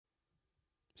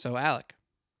So, Alec.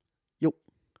 Yo.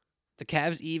 The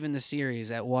Cavs even the series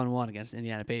at 1-1 against the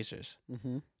Indiana Pacers.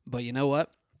 Mm-hmm. But you know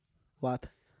what? What?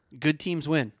 Good teams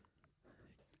win.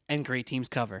 And great teams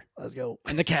cover. Let's go.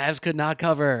 And the Cavs could not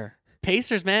cover.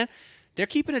 Pacers, man, they're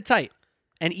keeping it tight.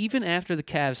 And even after the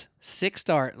Cavs'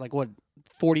 6-start,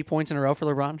 40 points in a row for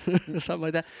LeBron? Something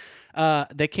like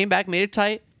that. They came back, made it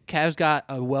tight. Cavs got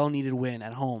a well-needed win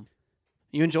at home.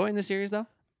 You enjoying this series, though?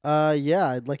 Yeah,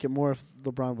 I'd like it more if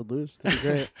LeBron would lose. That'd be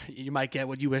great. You might get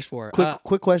what you wish for.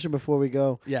 Quick question before we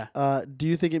go. Yeah. Do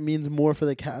you think it means more for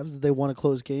the Cavs that they won a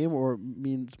close game, or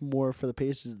means more for the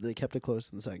Pacers that they kept it close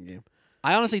in the second game?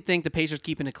 I honestly think the Pacers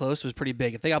keeping it close was pretty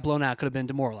big. If they got blown out, it could have been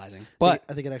demoralizing. But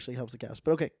I think it actually helps the Cavs.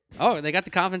 But okay. Oh, they got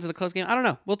the confidence of the close game? I don't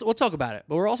know. We'll talk about it.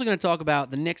 But we're also going to talk about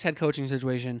the Knicks head coaching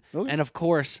situation. Okay. And, of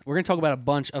course, we're going to talk about a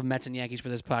bunch of Mets and Yankees for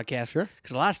this podcast. Sure.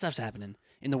 Because a lot of stuff's happening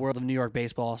in the world of New York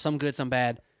baseball. Some good, some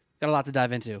bad. Got a lot to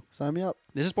dive into. Sign me up.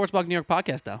 This is Sports Block New York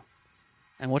podcast, though.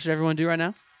 And what should everyone do right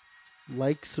now?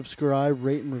 Like, subscribe,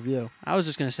 rate, and review. I was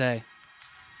just going to say,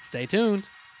 stay tuned.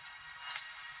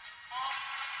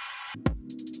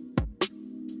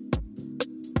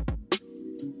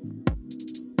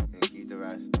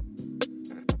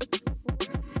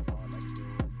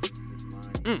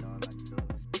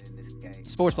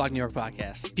 Sports Block New York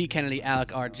podcast. Pete Kennedy, Alec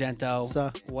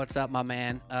Argento. What's up, my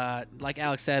man? Like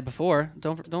Alex said before,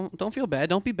 don't feel bad.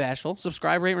 Don't be bashful.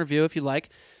 Subscribe, rate, and review if you like.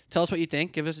 Tell us what you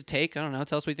think. Give us a take. I don't know.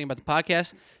 Tell us what you think about the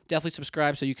podcast. Definitely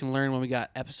subscribe so you can learn when we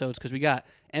got episodes, because we got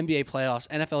NBA playoffs,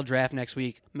 NFL draft next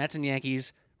week, Mets and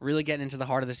Yankees, really getting into the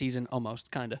heart of the season,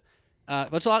 almost, kind of.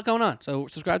 But it's a lot going on. So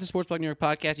subscribe to Sports Block New York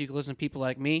podcast. You can listen to people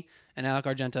like me and Alec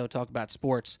Argento talk about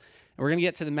sports. And we're going to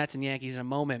get to the Mets and Yankees in a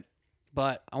moment.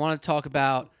 But I want to talk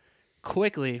about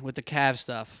quickly with the Cavs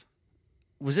stuff.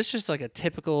 Was this just like a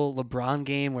typical LeBron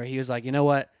game where he was like, you know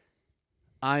what?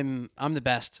 I'm the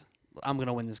best. I'm going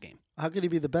to win this game. How could he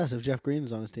be the best if Jeff Green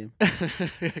is on his team?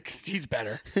 Because he's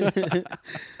better.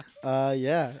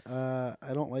 Yeah.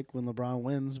 I don't like when LeBron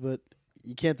wins, but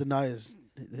you can't deny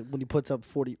when he puts up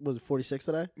 40. Was it 46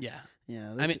 today? Yeah.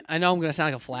 Yeah. I mean, I know I'm going to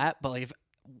sound like a flat, but like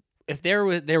if there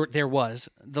was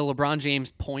the LeBron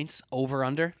James points over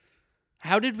under.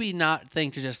 How did we not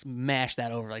think to just mash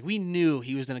that over? Like, we knew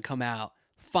he was going to come out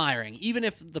firing. Even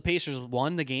if the Pacers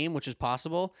won the game, which is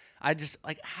possible, I just,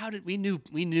 how did we knew?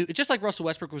 It's just like Russell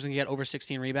Westbrook was going to get over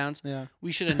 16 rebounds. Yeah.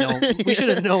 We should have known. We should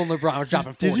have known LeBron was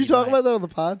dropping 40. Did you talk about that on the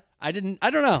pod? I didn't. I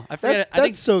don't know. I forget.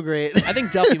 That's so great. I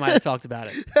think Duffy might have talked about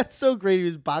it. That's so great. He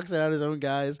was boxing out his own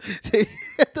guys to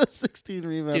get those 16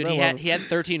 rebounds. Dude, he had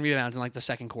 13 rebounds in the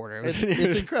second quarter. It's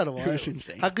incredible. It was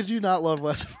insane. How could you not love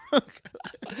Westbrook?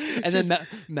 And then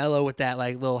Melo with that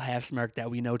little half smirk that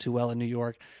we know too well in New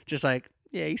York, just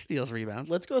yeah, he steals rebounds.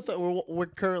 Let's go. We're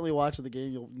currently watching the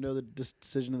game. You'll know the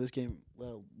decision of this game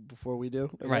before we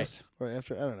do, I guess, or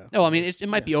after. I don't know. Oh, I mean, it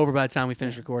might be over by the time we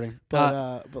finish recording.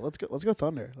 But let's go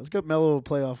Thunder. Let's go Melo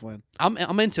playoff win.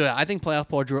 I'm into it. I think playoff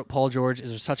Paul George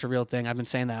is such a real thing. I've been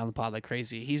saying that on the pod like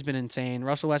crazy. He's been insane.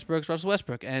 Russell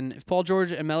Westbrook, and if Paul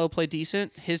George and Melo play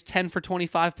decent, his 10 for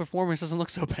 25 performance doesn't look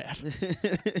so bad.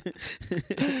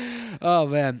 Oh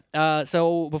man.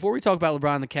 So before we talk about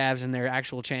LeBron and the Cavs and their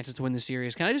actual chances to win the series,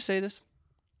 can I just say this?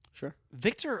 Sure.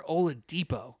 Victor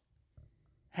Oladipo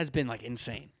has been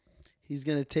insane. He's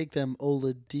gonna take them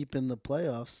Ola deep in the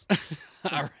playoffs.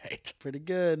 All right. Pretty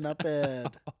good, not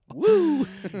bad. Woo!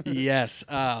 Yes.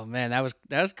 Oh man, that was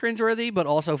cringeworthy, but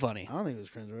also funny. I don't think it was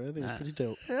cringeworthy. I think it was pretty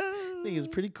dope. I think he's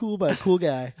pretty cool by a cool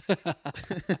guy.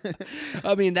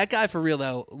 I mean, that guy for real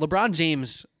though. LeBron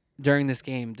James during this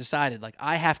game decided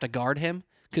I have to guard him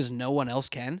because no one else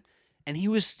can. And he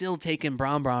was still taking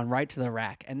Bron right to the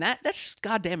rack. And that's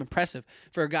goddamn impressive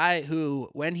for a guy who,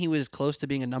 when he was close to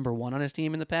being a number one on his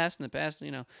team in the past,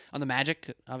 on the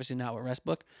Magic, obviously not with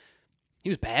Westbrook, he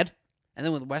was bad. And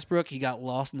then with Westbrook, he got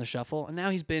lost in the shuffle. And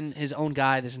now he's been his own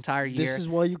guy this entire year. This is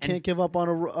why you can't give up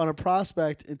on a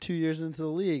prospect in 2 years into the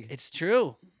league. It's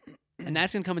true. And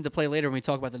that's going to come into play later when we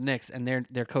talk about the Knicks and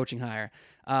their coaching hire.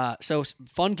 So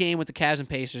fun game with the Cavs and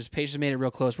Pacers. Pacers made it real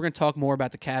close. We're going to talk more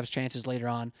about the Cavs' chances later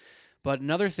on. But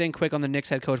another thing quick on the Knicks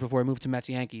head coach before we move to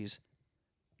Mets-Yankees.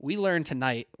 We learned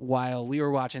tonight while we were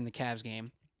watching the Cavs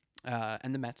game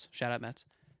and the Mets, shout out Mets,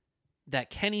 that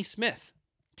Kenny Smith,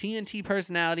 TNT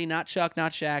personality, not Chuck,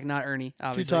 not Shaq, not Ernie,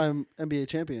 obviously. Two-time NBA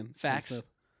champion. Facts.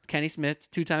 Kenny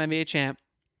Smith, two-time NBA champ.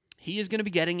 He is going to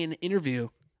be getting an interview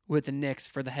with the Knicks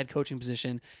for the head coaching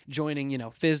position, joining,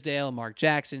 Fizdale, Mark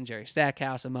Jackson, Jerry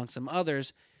Stackhouse, among some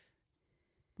others.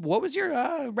 What was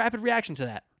your rapid reaction to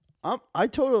that? I'm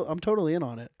totally in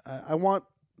on it. I want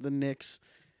the Knicks.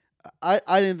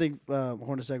 I didn't think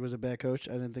Hornacek was a bad coach.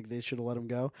 I didn't think they should have let him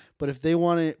go. But if they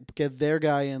want to get their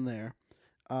guy in there,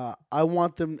 I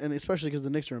want them, and especially because the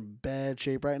Knicks are in bad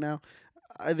shape right now,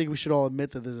 I think we should all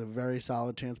admit that there's a very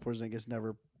solid chance Porzingis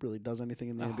never really does anything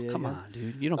in the NBA. Come again. on,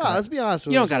 dude. You don't. Let's be honest.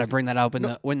 You don't got to bring that up in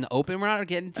the open. We're not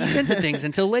getting deep into things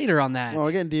until later on that. Well,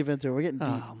 we're getting deep into it. We're getting deep.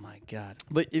 Oh my god.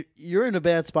 But if you're in a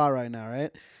bad spot right now,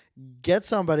 right? Get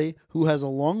somebody who has a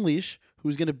long leash,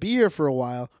 who's going to be here for a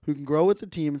while, who can grow with the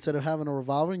team instead of having a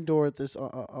revolving door at this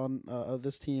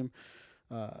this team.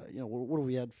 What have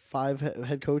we had? 5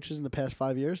 head coaches in the past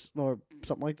 5 years, or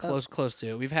something like that. Close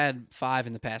to. We've had 5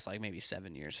 in the past, like maybe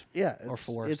 7 years. Yeah, or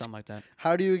 4, something like that.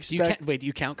 How do you expect? Do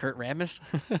you count Kurt Rambis?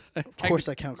 Of course,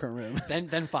 I count Kurt Rambis.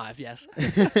 Then 5, yes.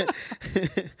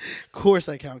 Of course,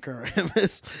 I count Kurt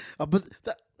Rambis. But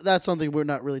that's something we're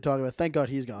not really talking about. Thank God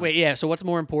he's gone. Wait, yeah. So what's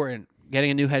more important,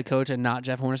 getting a new head coach and not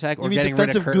Jeff Hornacek, or you mean getting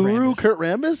rid of Kurt guru Rambis? Kurt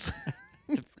Rambis?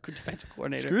 Defensive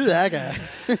coordinator. Screw that guy.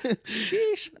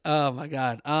 Sheesh. Oh my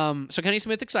God. So Kenny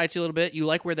Smith excites you a little bit. You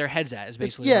like where their head's at? Is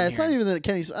basically it's not even that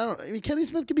Kenny. Kenny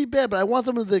Smith can be bad, but I want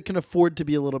someone that can afford to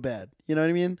be a little bad. You know what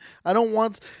I mean? I don't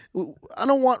want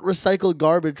recycled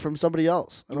garbage from somebody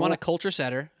else. You want a culture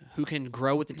setter who can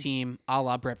grow with the team, a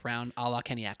la Brett Brown, a la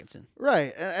Kenny Atkinson.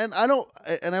 Right, and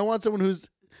I want someone who's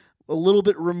a little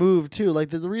bit removed too. Like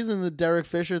the reason the Derek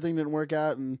Fisher thing didn't work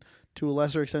out, and to a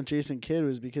lesser extent Jason Kidd,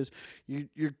 was because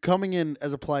you're coming in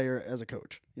as a player, as a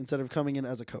coach, instead of coming in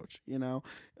as a coach.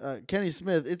 Kenny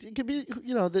Smith, it could be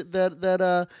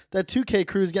that 2K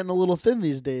crew is getting a little thin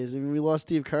these days. I mean, we lost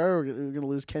Steve Kerr. We're going to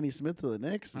lose Kenny Smith to the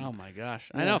Knicks. Oh my gosh,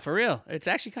 yeah. I know, for real. It's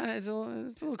actually it's a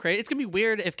little crazy. It's gonna be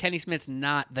weird if Kenny Smith's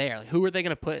not there. Like, who are they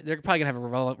gonna put? They're probably gonna have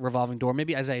a revolving door.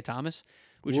 Maybe Isaiah Thomas.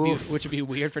 Which would be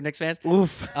weird for Knicks fans.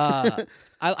 Oof.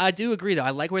 I do agree though.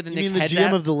 I like where the Knicks mean the head's GM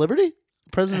at. of the Liberty,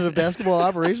 president of basketball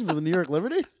operations of the New York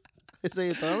Liberty,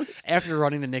 Isaiah Thomas. After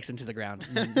running the Knicks into the ground,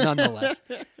 nonetheless.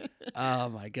 Oh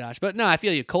my gosh! But no, I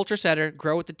feel you. Culture setter,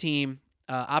 grow with the team,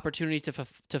 opportunity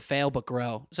to fail but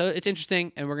grow. So it's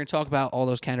interesting, and we're going to talk about all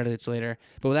those candidates later.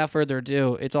 But without further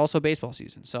ado, it's also baseball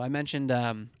season. So I mentioned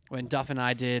when Duff and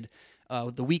I did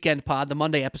the weekend pod, the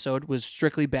Monday episode was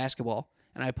strictly basketball.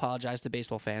 And I apologized to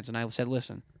baseball fans, and I said,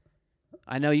 listen,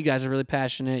 I know you guys are really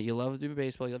passionate. You love to do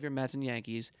baseball. You love your Mets and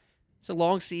Yankees. It's a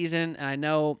long season, and I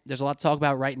know there's a lot to talk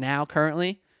about right now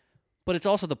currently, but it's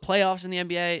also the playoffs in the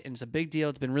NBA, and it's a big deal.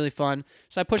 It's been really fun.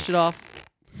 So I pushed it off.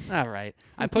 All right.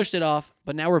 I pushed it off,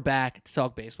 but now we're back to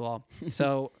talk baseball.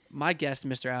 So my guest,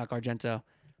 Mr. Alec Argento,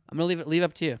 I'm going to leave it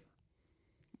up to you.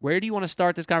 Where do you want to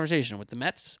start this conversation? With the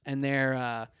Mets and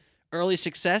their early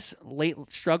success, late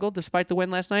struggle despite the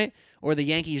win last night, or the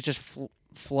Yankees just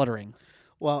fluttering?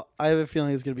 Well, I have a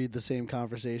feeling it's going to be the same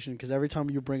conversation, because every time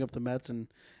you bring up the Mets and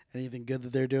anything good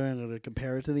that they're doing, I'm going to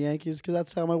compare it to the Yankees, because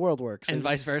that's how my world works. And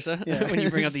vice versa. Yeah. When you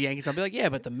bring up the Yankees, I'll be like, yeah,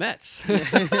 but the Mets.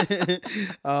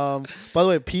 By the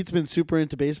way, Pete's been super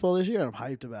into baseball this year, and I'm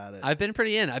hyped about it. I've been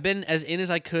pretty in. I've been as in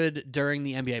as I could during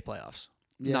the NBA playoffs.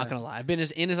 Yeah. Not going to lie. I've been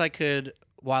as in as I could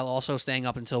while also staying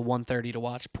up until 1:30 to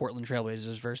watch Portland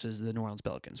Trailblazers versus the New Orleans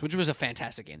Pelicans, which was a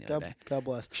fantastic game the other day. God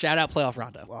bless. Shout out Playoff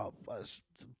Rondo. Wow,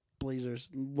 Blazers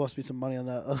must be some money on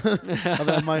that.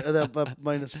 that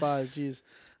 -5.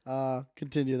 Jeez.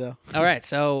 Continue though. All right,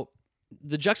 so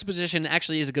the juxtaposition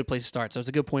actually is a good place to start. So it's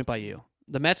a good point by you.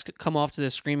 The Mets come off to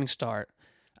this screaming start.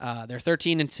 They're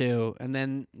 13-2, and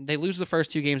then they lose the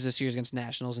first 2 games this year against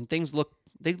Nationals, and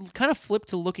they kind of flip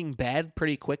to looking bad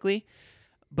pretty quickly.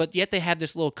 But yet they have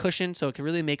this little cushion, so it can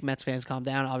really make Mets fans calm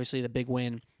down. Obviously, the big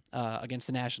win against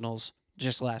the Nationals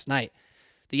just last night.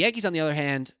 The Yankees, on the other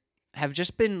hand, have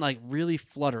just been like really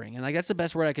fluttering, and like that's the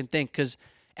best word I can think, because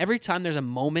every time there's a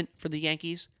moment for the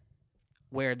Yankees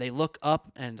where they look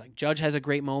up and like Judge has a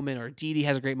great moment or Didi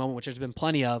has a great moment, which there's been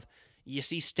plenty of, you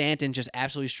see Stanton just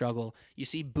absolutely struggle. You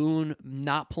see Boone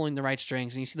not pulling the right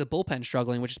strings, and you see the bullpen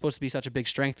struggling, which is supposed to be such a big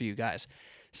strength for you guys.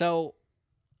 So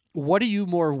what are you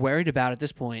more worried about at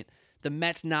this point? The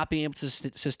Mets not being able to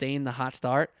sustain the hot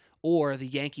start, or the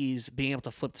Yankees being able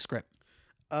to flip the script?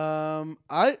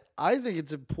 I think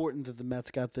it's important that the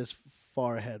Mets got this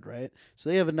far ahead, right? So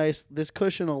they have this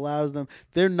cushion allows them.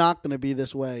 They're not going to be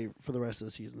this way for the rest of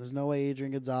the season. There's no way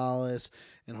Adrian Gonzalez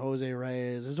and Jose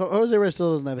Reyes. Jose Reyes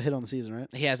still doesn't have a hit on the season, right?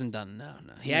 He hasn't done, no.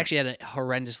 He actually had a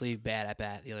horrendously bad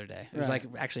at-bat the other day. It was like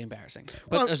actually embarrassing.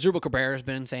 But Asdrubal Cabrera has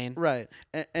been insane. Right.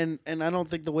 And I don't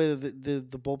think the way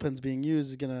that the bullpen's being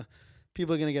used is going to,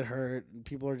 people are going to get hurt, and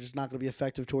people are just not going to be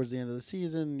effective towards the end of the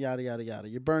season, yada, yada, yada.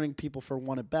 You're burning people for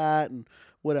one at bat and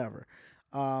whatever.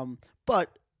 But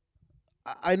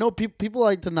I know people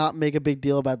like to not make a big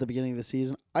deal about the beginning of the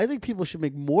season. I think people should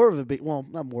make more of a big, well,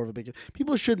 not more of a big deal.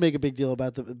 People should make a big deal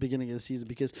about the beginning of the season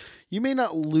because you may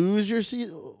not lose your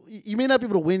season. You may not be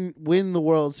able to win the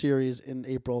World Series in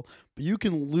April, but you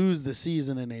can lose the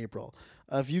season in April.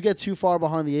 If you get too far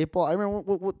behind the 8 ball, I remember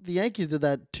what the Yankees did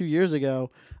that 2 years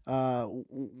ago. The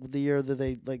year that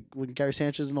they when Gary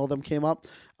Sanchez and all them came up,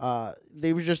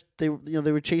 they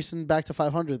were chasing back to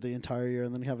 500 the entire year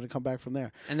and then having to come back from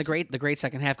there. And the great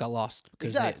second half got lost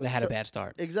because they had a bad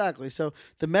start. Exactly. So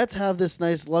the Mets have this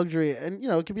nice luxury, and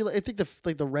it could be like, I think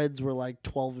the Reds were like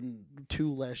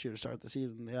 12-2 last year to start the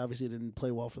season. They obviously didn't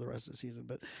play well for the rest of the season,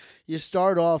 but you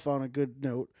start off on a good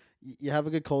note. You have a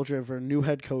good culture for a new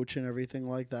head coach and everything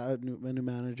like that, a new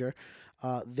manager.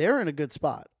 They're in a good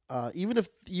spot. Even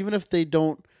if they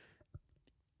don't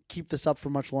keep this up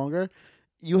for much longer,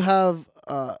 you have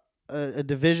a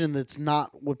division that's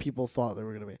not what people thought they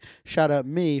were going to be. Shout out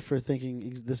me for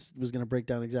thinking this was going to break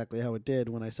down exactly how it did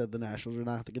when I said the Nationals are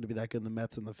not going to be that good and the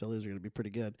Mets and the Phillies are going to be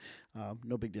pretty good.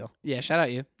 No big deal. Yeah, shout out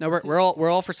you. No, we're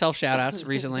all for self shout outs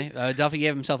recently. Duffy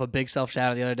gave himself a big self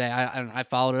shout out the other day. I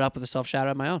followed it up with a self shout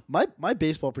out of my own. My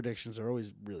baseball predictions are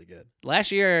always really good.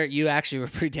 Last year you actually were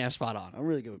pretty damn spot on. I'm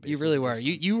really good with baseball. You really were.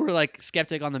 You were like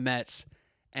skeptic on the Mets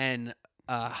and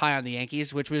high on the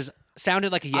Yankees, which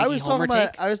sounded like a Yankee homer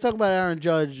take. I was talking about Aaron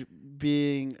Judge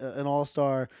being an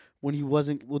all-star when he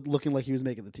wasn't looking like he was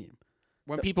making the team.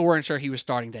 When people weren't sure he was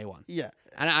starting day one. Yeah.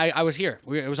 And I was here.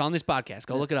 It was on this podcast.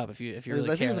 Go look it up if you really care. I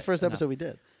think it was the first episode we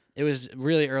did. It was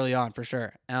really early on for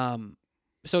sure.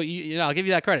 So I'll give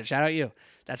you that credit. Shout out you.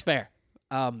 That's fair.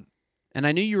 And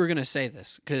I knew you were going to say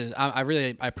this because I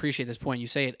appreciate this point. You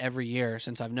say it every year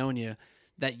since I've known you,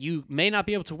 that you may not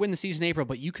be able to win the season in April,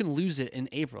 but you can lose it in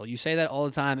April. You say that all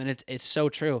the time, and it's so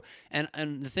true. And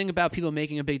the thing about people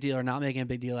making a big deal or not making a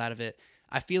big deal out of it,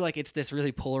 I feel like it's this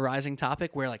really polarizing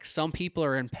topic where like some people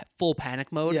are in full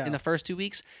panic mode in the first 2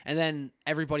 weeks, and then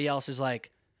everybody else is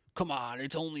like, come on,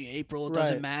 it's only April, it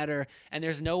doesn't matter. And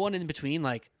there's no one in between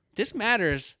like, this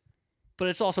matters, but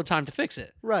it's also time to fix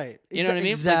it. Right. You know what I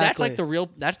mean? Exactly. Like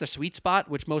that's the sweet spot,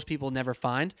 which most people never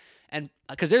find. And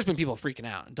because there's been people freaking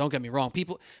out. Don't get me wrong.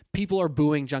 People are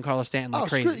booing Giancarlo Stanton like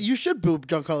crazy. You should boo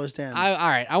Giancarlo Stanton. All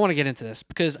right. I want to get into this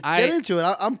because get into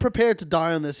it. I'm prepared to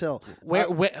die on this hill.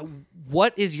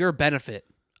 What is your benefit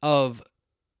of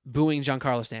booing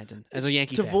Giancarlo Stanton as a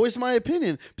Yankee fan? To voice my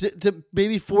opinion, to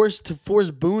maybe force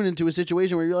Boone into a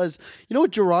situation where you realize, you know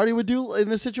what Girardi would do in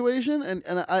this situation, and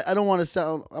I don't want to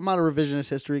sound, I'm not a revisionist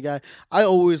history guy. I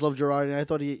always loved Girardi, and I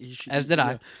thought he should. As did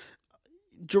I.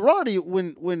 Girardi,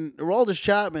 when Aroldis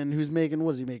Chapman, who's making,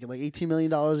 what is he making, like $18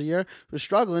 million a year, was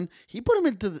struggling, he put him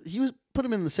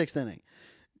in the sixth inning.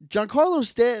 Giancarlo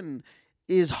Stanton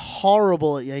is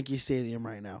horrible at Yankee Stadium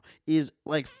right now. Is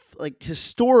like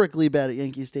historically bad at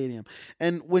Yankee Stadium.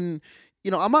 And when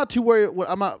I'm not too worried.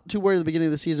 I'm not too worried at the beginning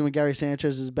of the season when Gary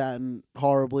Sanchez is batting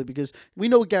horribly because we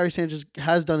know what Gary Sanchez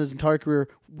has done his entire career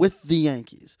with the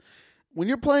Yankees. When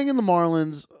you're playing in the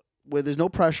Marlins, where there's no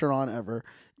pressure on ever,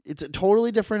 it's a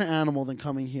totally different animal than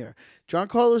coming here.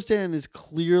 Giancarlo Stanton is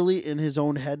clearly in his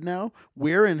own head now.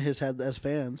 We're in his head as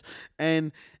fans,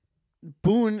 and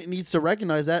Boone needs to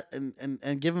recognize that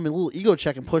and give him a little ego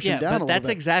check and push him down a little bit. That's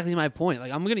exactly my point.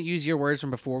 Like, I'm going to use your words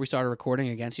from before we started recording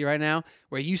against you right now,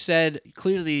 where you said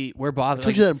clearly we're bothered. I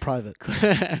told you that in private.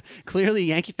 Clearly,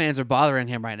 Yankee fans are bothering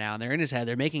him right now, and they're in his head.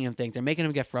 They're making him think. They're making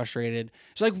him get frustrated.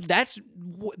 So, like,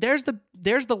 there's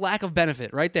the lack of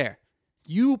benefit right there.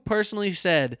 You personally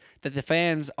said that the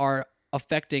fans are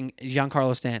affecting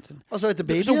Giancarlo Stanton. Oh, so I have to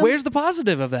baby him? So where's the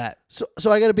positive of that? So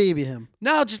I got to baby him.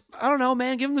 No, I don't know,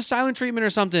 man. Give him the silent treatment or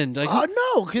something. Like,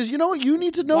 no, because you know what? You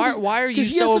need to know. Why are you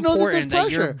so important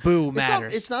that your boo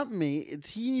matters? It's not me.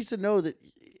 He needs to know that.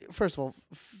 First of all,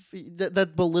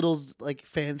 that belittles like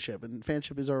fanship, and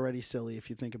fanship is already silly if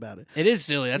you think about it. It is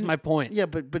silly. That's my point. Yeah,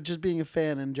 but just being a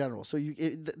fan in general. So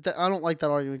I don't like that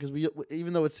argument because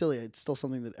even though it's silly, it's still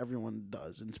something that everyone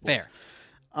does in sports. Fair.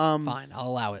 Fine, I'll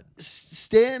allow it.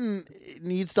 Stanton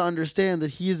needs to understand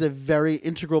that he is a very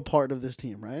integral part of this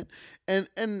team, right?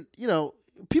 And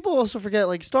people also forget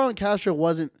like Starlin Castro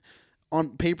wasn't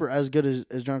on paper as good as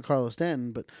Giancarlo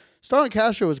Stanton, but Starlin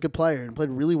Castro was a good player and played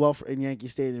really well in Yankee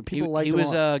Stadium. He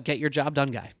was a get your job done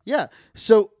guy. Yeah.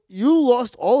 So you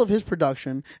lost all of his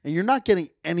production, and you're not getting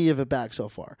any of it back so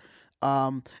far.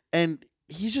 And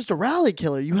he's just a rally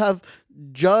killer. You have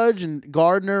Judge and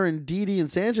Gardner and Didi and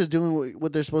Sanchez doing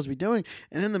what they're supposed to be doing,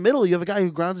 and in the middle you have a guy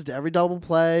who grounds it to every double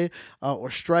play or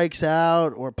strikes out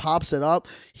or pops it up.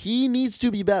 He needs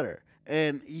to be better.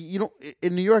 And you don't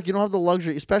in New York. You don't have the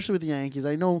luxury, especially with the Yankees.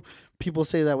 I know people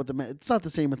say that with the Mets. It's not the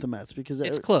same with the Mets because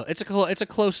it's close. It's a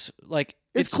close like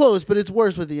it's close, but it's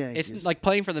worse with the Yankees. It's like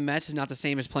playing for the Mets is not the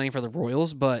same as playing for the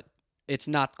Royals, but it's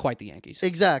not quite the Yankees.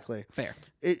 Exactly. Fair.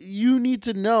 You need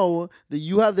to know that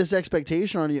you have this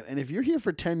expectation on you, and if you're here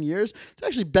for 10 years, it's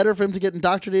actually better for him to get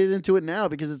indoctrinated into it now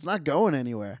because it's not going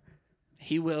anywhere.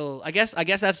 He will. I guess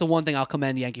that's the one thing I'll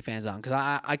commend Yankee fans on because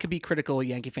I could be critical of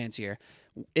Yankee fans here.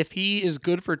 If he is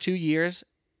good for 2 years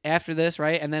after this,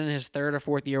 right, and then in his third or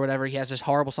fourth year, whatever, he has this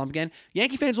horrible slump again,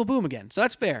 Yankee fans will boom again. So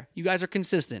that's fair. You guys are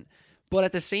consistent. But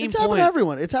at the same point, happened to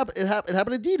everyone. It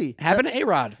happened to Didi. Happened to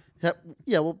A-Rod.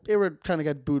 Yeah, well, A-Rod kind of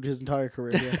got booed his entire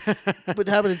career. Yeah. But it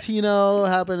happened to Tino,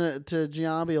 happened to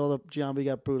Giambi, although Giambi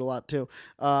got booed a lot too.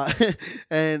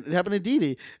 And it happened to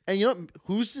Didi. And you know,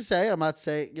 who's to say? I'm not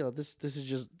saying this is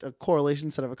just a correlation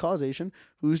instead of a causation.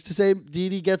 Who's to say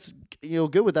Didi gets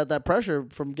good with that pressure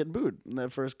from getting booed in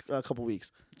that first couple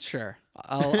weeks? Sure,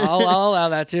 I'll allow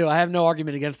that too. I have no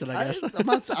argument against it. I guess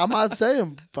I'm not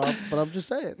saying, but I'm just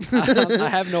saying. I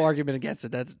have no argument against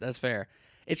it. That's fair.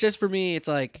 It's just for me. It's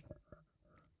like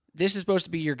this is supposed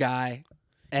to be your guy,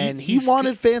 and he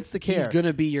wanted fans to care. He's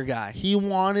gonna be your guy. He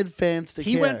wanted fans to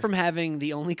care. He went from having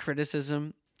the only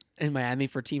criticism in Miami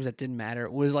for teams that didn't matter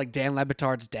was like Dan Le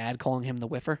Batard's dad calling him the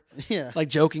whiffer. Yeah, like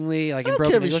jokingly, like I in don't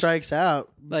broken care if he English. strikes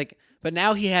out. Like, but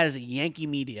now he has Yankee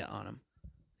media on him.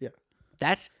 Yeah,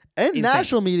 that's and insane.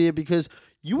 National media because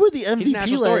you were the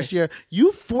MVP last year.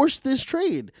 You forced this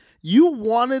trade. You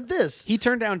wanted this. He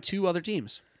turned down 2 other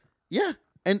teams. Yeah,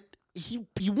 and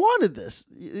he wanted this.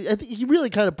 I think he really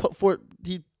kind of put forth.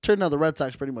 He turned down the Red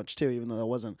Sox pretty much too, even though that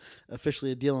wasn't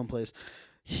officially a deal in place.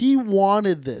 He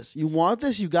wanted this. You want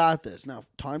this, you got this. Now,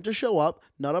 time to show up,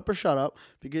 nut up or shut up,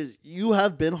 because you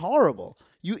have been horrible.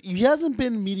 He hasn't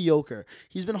been mediocre.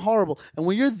 He's been horrible. And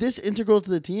when you're this integral to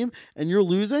the team and you're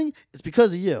losing, it's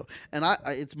because of you. And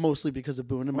it's mostly because of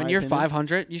Boone. When you're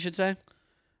 500, you should say.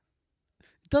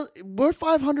 We're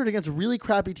 500 against really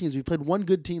crappy teams. We played one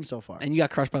good team so far, and you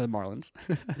got crushed by the Marlins.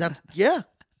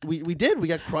 We did. We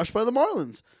got crushed by the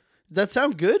Marlins. Does that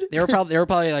sound good? They were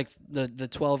probably like the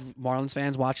 12 Marlins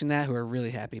fans watching that who are really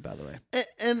happy. By the way,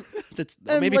 and that's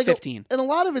maybe like 15. And a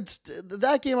lot of it's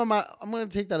that game. I'm going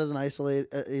to take that as an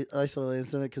isolated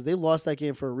incident because they lost that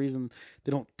game for a reason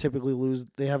they don't typically lose.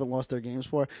 They haven't lost their games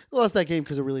for. They lost that game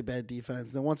because of really bad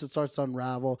defense. Then once it starts to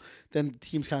unravel, then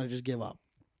teams kind of just give up.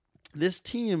 This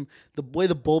team, the way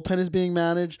the bullpen is being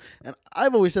managed, and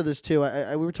I've always said this too.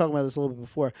 We were talking about this a little bit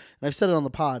before, and I've said it on the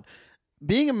pod.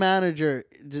 Being a manager,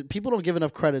 people don't give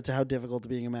enough credit to how difficult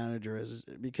being a manager is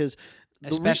because,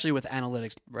 especially with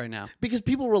analytics right now, because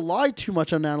people rely too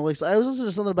much on analytics. I was listening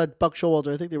to something about Buck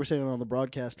Showalter. I think they were saying it on the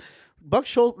broadcast. Buck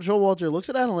Showalter looks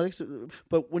at analytics,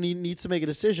 but when he needs to make a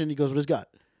decision, he goes with his gut.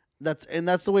 That's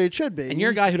the way it should be. And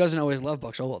you're a guy who doesn't always love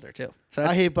Buck Showalter too. So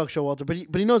I hate Buck Showalter,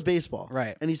 but he knows baseball,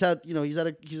 right? And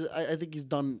I think he's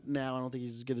done now. I don't think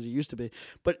he's as good as he used to be.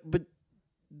 But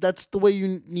that's the way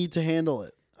you need to handle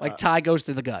it. Like Ty goes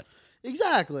through the gut.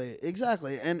 Exactly.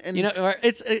 And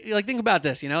it's like think about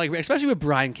this, like especially with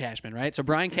Brian Cashman, right? So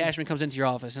Brian Cashman comes into your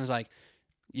office and is like,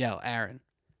 "Yo, Aaron,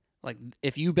 like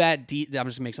if you bat I'm just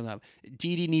gonna make something up.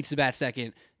 Didi needs to bat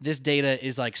second. This data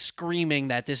is like screaming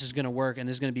that this is gonna work and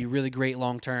this is gonna be really great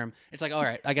long term. It's like, all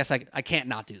right, I guess I can't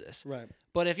not do this. Right.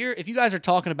 But if you guys are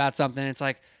talking about something, it's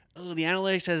like, oh, the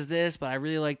analytics says this, but I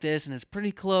really like this, and it's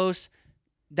pretty close.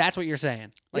 That's what you're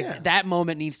saying. Like that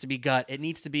moment needs to be gut. It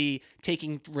needs to be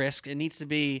taking risk. It needs to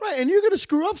be right. And you're gonna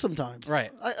screw up sometimes.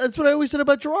 Right. That's what I always said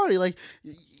about Girardi. Like,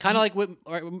 kind of like with.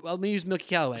 Let me use Mickey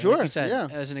Callaway. Sure. Like you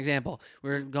said, as an example.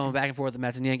 We're going back and forth with the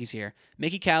Mets and Yankees here.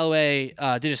 Mickey Callaway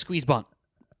did a squeeze bunt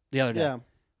the other day. Yeah.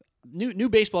 New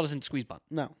baseball doesn't squeeze bunt.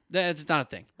 No, that's not a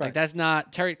thing. Right. Like that's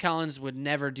not. Terry Collins would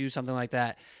never do something like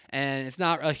that, and it's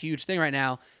not a huge thing right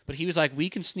now. But he was like, we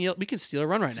can steal a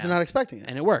run right now. They're not expecting it,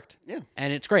 and it worked. Yeah,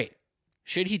 and it's great.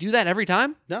 Should he do that every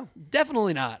time? No.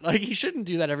 Definitely not. Like, he shouldn't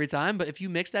do that every time. But if you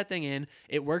mix that thing in,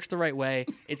 it works the right way.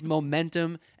 It's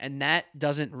momentum, and that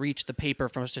doesn't reach the paper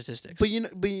from statistics. But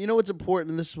you know what's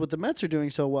important, and this is what the Mets are doing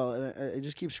so well, and I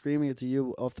just keep screaming it to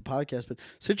you off the podcast, but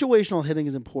situational hitting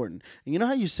is important. And you know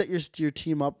how you set your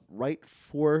team up right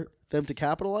for them to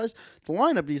capitalize? The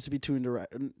lineup needs to be tuned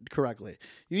correctly.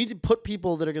 You need to put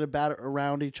people that are going to bat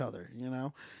around each other,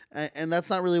 And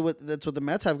that's not really what the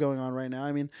Mets have going on right now.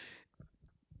 I mean,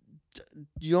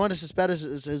 Yoenis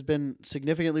Cespedes has been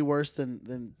significantly worse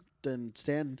than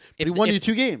Stanton. But he won you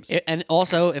 2 games. And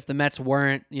also, if the Mets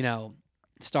weren't,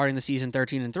 starting the season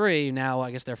 13-3, now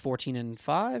I guess they're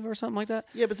 14-5 or something like that.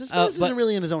 Yeah, but Cespedes isn't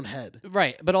really in his own head.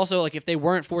 Right. But also, like, if they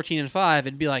weren't 14-5,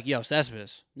 it'd be like, yo,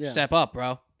 Cespedes, step up,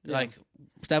 bro. Yeah. Like,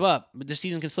 step up. But this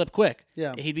season can slip quick.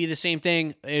 Yeah. He'd be the same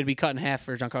thing. It'd be cut in half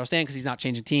for Giancarlo Stanton because he's not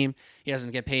changing team. He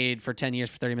doesn't get paid for 10 years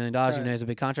for $30 million, even though he has a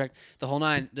big contract. The whole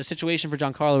nine. The situation for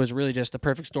Giancarlo is really just the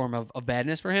perfect storm of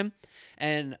badness for him.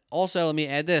 And also, let me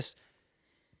add this.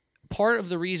 Part of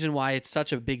the reason why it's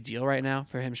such a big deal right now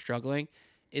for him struggling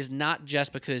is not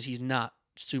just because he's not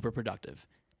super productive.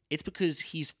 It's because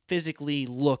he's physically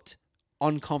looked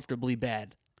uncomfortably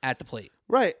bad at the plate.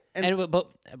 Right. But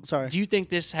sorry. Do you think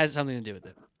this has something to do with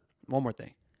it? One more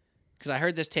thing. Because I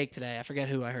heard this take today. I forget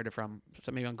who I heard it from.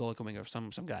 Maybe on Golic Wing or some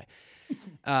guy,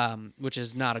 which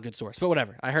is not a good source. But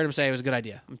whatever. I heard him say it was a good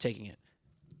idea. I'm taking it.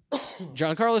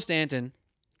 Giancarlo Stanton,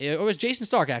 it was Jason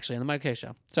Stark actually on the Mike K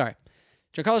show. Sorry.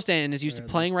 Giancarlo Stanton is used to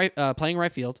playing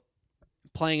right field,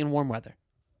 playing in warm weather.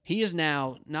 He is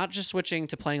now not just switching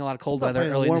to playing a lot of cold weather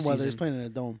early in the season. He's playing in a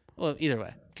dome. Well, either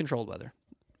way, controlled weather.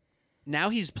 Now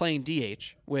he's playing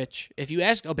DH, which if you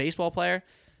ask a baseball player,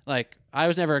 like I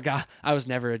was never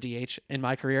a DH in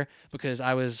my career because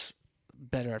I was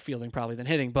better at fielding probably than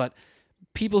hitting, but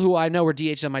people who I know were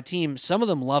DHs on my team, some of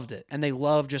them loved it and they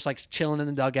loved just like chilling in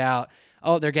the dugout.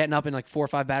 Oh, they're getting up in like 4 or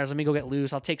 5 batters. Let me go get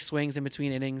loose. I'll take swings in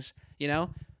between innings, you know?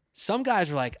 Some guys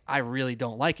were like, I really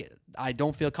don't like it. I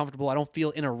don't feel comfortable. I don't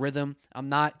feel in a rhythm. I'm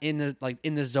not in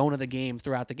the zone of the game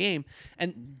throughout the game.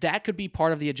 And that could be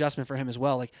part of the adjustment for him as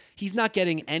well. Like he's not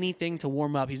getting anything to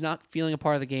warm up. He's not feeling a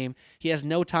part of the game. He has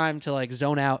no time to like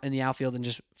zone out in the outfield and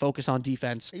just focus on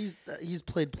defense. He's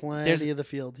played plenty of the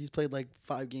field. He's played like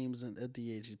 5 games at DH.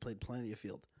 He's played plenty of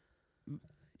field.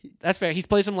 That's fair. He's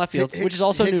played some left field, which is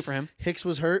also new for him. Hicks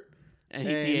was hurt. And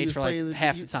he DH'd for like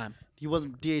half the time. He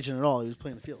wasn't DHing at all. He was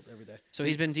playing the field every day. So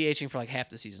he's been DHing for like half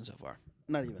the season so far.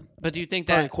 Not even. But do you think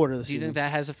Probably that a quarter of the do you season. think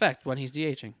that has effect when he's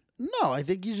DHing? No, I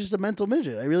think he's just a mental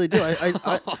midget. I really do.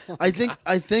 I think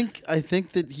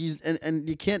that he's and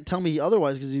you can't tell me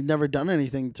otherwise because he's never done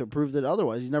anything to prove that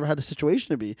otherwise. He's never had a situation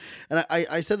to be. And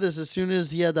I said this as soon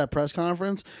as he had that press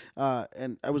conference,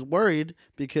 and I was worried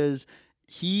because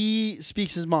he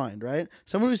speaks his mind, right?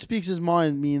 Someone who speaks his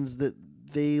mind means that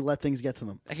they let things get to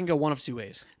them. That can go one of two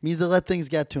ways. Means they let things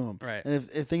get to them. Right. And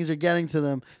if things are getting to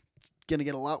them, it's going to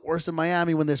get a lot worse in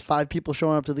Miami when there's 5 people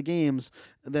showing up to the games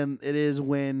than it is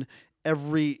when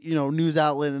every news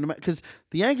outlet because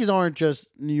the Yankees aren't just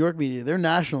New York media; they're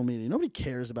national media. Nobody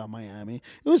cares about Miami.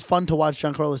 It was fun to watch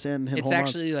Giancarlo Stanton hit home runs.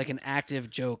 It's actually like an active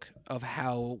joke of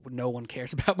how no one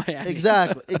cares about Miami.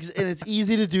 Exactly, and it's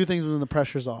easy to do things when the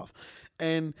pressure's off,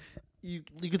 and. You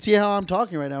can see how I'm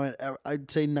talking right now.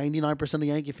 I'd say 99% of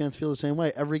Yankee fans feel the same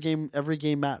way. Every game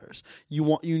matters.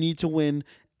 You need to win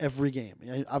every game.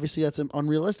 Obviously, that's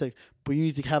unrealistic, but you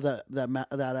need to have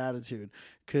that attitude.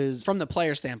 Because from the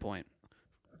player standpoint,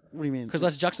 what do you mean? Because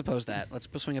let's juxtapose that. Let's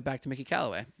swing it back to Mickey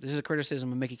Callaway. This is a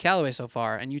criticism of Mickey Callaway so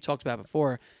far, and you talked about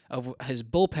before of his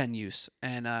bullpen use.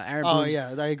 And Aaron Boone's,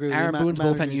 I agree with you. Aaron Boone's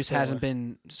bullpen use hasn't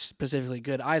been specifically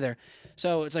good either.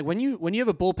 So it's like when you have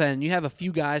a bullpen and you have a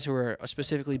few guys who are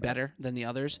specifically better than the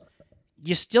others,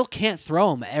 you still can't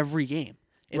throw them every game.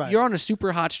 If you're on a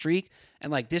super hot streak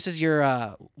and like this is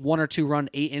your 1 or 2 run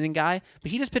 8 inning guy,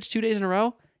 but he just pitched 2 days in a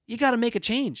row, you got to make a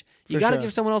change. You got to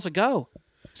give someone else a go.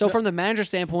 So from the manager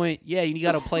standpoint, yeah, you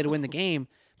got to play to win the game,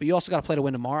 but you also got to play to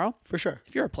win tomorrow. For sure.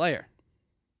 If you're a player,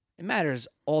 it matters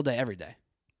all day, every day.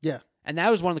 Yeah. And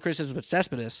that was one of the criticisms with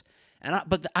Cespedes.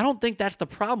 But I don't think that's the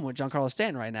problem with Giancarlo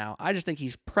Stanton right now. I just think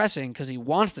he's pressing because he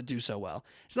wants to do so well.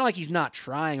 It's not like he's not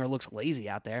trying or looks lazy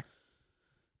out there.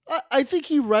 I think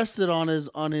he rested on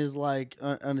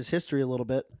his history a little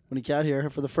bit when he got here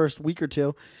for the first week or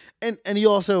two, and he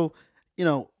also,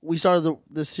 we started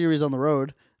the series on the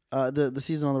road. The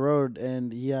season on the road,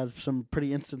 and he had some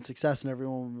pretty instant success, and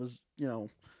everyone was,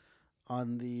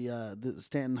 on the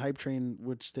Stanton hype train,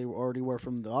 which they already were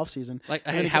from the offseason. Like,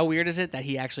 how weird is it that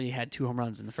he actually had 2 home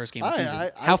runs in the first game of the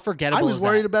season? How forgettable is that? I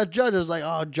was worried about Judge. I was like,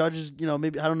 oh, Judge is,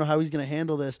 maybe, I don't know how he's going to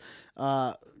handle this.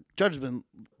 Judge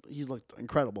he's looked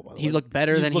incredible, by the way. He's looked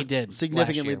better than he did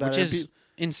significantly last year, better. which is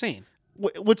insane.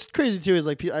 What's crazy too is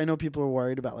like I know people are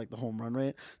worried about like the home run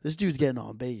rate. This dude's getting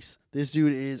on base. This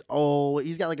dude is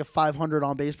he's got like a 500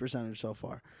 on base percentage so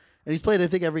far, and he's played I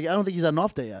don't think he's had an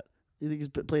off day yet. I think he's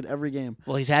played every game.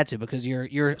 Well, he's had to because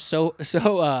your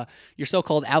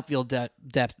so-called outfield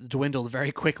depth dwindled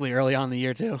very quickly early on in the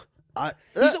year too.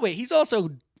 He's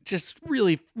also just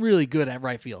really really good at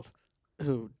right field.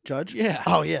 Who, Judge? Yeah.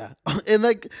 Oh yeah, and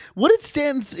like what did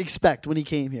Stanton expect when he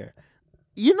came here?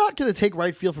 You're not going to take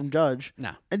right field from Judge.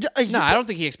 No. I don't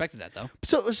think he expected that, though.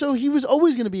 So he was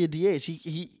always going to be a DH.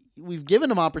 We've given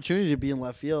him opportunity to be in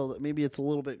left field. Maybe it's a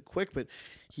little bit quick, but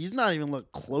he's not even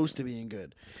looked close to being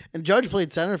good. And Judge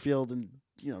played center field, and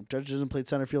Judge hasn't played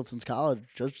center field since college.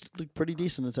 Judge looked pretty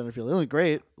decent in center field. He looked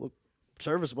great, looked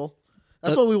serviceable.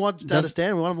 That's what we want to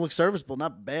understand. We want him to look serviceable,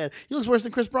 not bad. He looks worse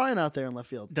than Chris Bryant out there in left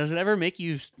field. Does it ever make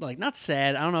you, not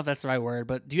sad, I don't know if that's the right word,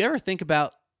 but do you ever think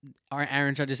about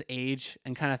Aaron Judge's age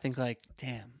and kind of think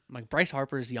damn, Bryce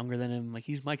Harper is younger than him.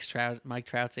 He's Mike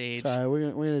Trout's age. Sorry,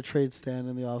 we're gonna trade Stan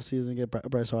in the offseason and get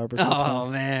Bryce Harper. Oh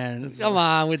man, come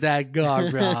on with that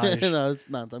garbage. No, it's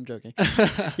not. I'm joking.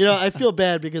 I feel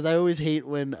bad because I always hate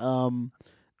when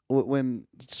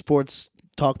sports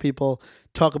talk people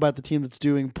talk about the team that's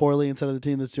doing poorly instead of the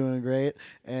team that's doing great.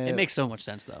 And it makes so much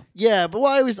sense though. Yeah, but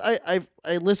I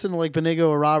listen to Benigo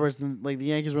or Roberts and the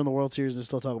Yankees were in the World Series and they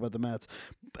still talk about the Mets.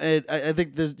 And I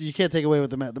think you can't take away with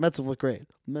the Mets. The Mets have looked great.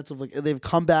 They've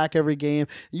come back every game.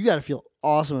 You got to feel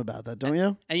awesome about that, don't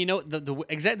you? And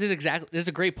this is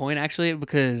a great point actually,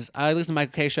 because I listen to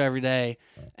Michael Kay show every day,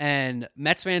 and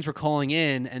Mets fans were calling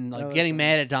in and getting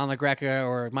mad at Don LaGreca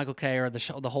or Michael Kay or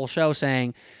the whole show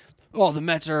saying, "Oh, the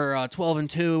Mets are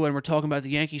 12-2, and we're talking about the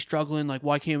Yankees struggling.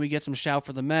 Why can't we get some shout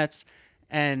for the Mets?"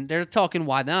 And they're talking,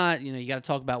 why not? You got to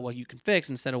talk about what you can fix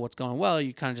instead of what's going well.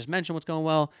 You kind of just mention what's going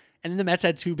well. And then the Mets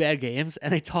had 2 bad games,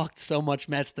 and they talked so much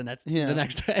Mets the next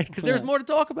day because there was more to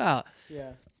talk about.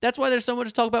 Yeah. That's why there's so much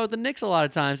to talk about with the Knicks a lot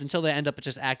of times until they end up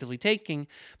just actively taking.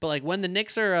 But when the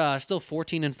Knicks are still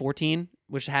 14-14,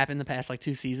 which happened the past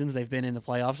 2 seasons, they've been in the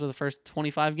playoffs for the first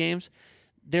 25 games.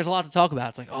 There's a lot to talk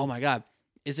about. It's oh my God,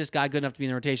 is this guy good enough to be in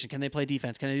the rotation? Can they play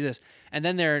defense? Can they do this? And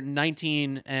then they're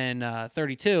 19-32, and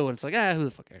it's who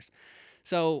the fuck cares?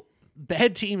 So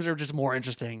bad teams are just more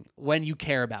interesting when you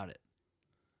care about it.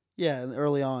 Yeah,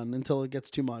 early on until it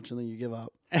gets too much, and then you give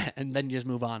up, and then you just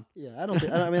move on. Yeah, I don't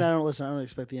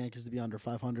expect the Yankees to be under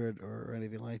 500 or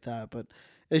anything like that, but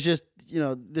it's just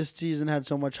this season had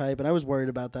so much hype, and I was worried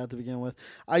about that to begin with.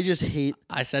 I just hate.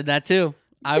 I said that too.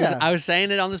 I was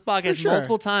saying it on this podcast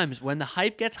multiple times. When the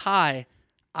hype gets high,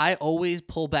 I always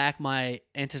pull back my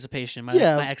anticipation, my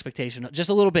expectation, just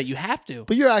a little bit. You have to.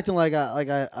 But you're acting like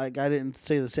I didn't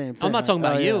say the same thing. I'm not talking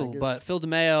about you, but Phil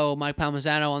DeMeo, Mike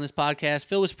Palmisano on this podcast.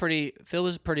 Phil was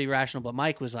pretty rational, but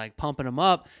Mike was pumping him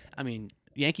up. I mean,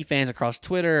 Yankee fans across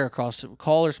Twitter, across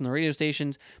callers from the radio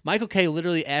stations. Michael Kay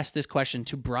literally asked this question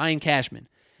to Brian Cashman.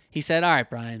 He said, "All right,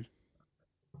 Brian,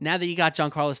 now that you got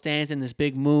Giancarlo Stanton, this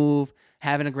big move,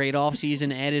 having a great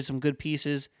offseason, added some good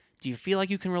pieces, do you feel like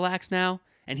you can relax now?"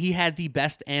 And he had the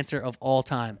best answer of all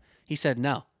time. He said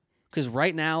no. Because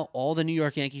right now, all the New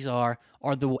York Yankees are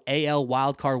the AL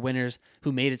wildcard winners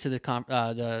who made it to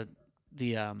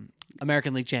the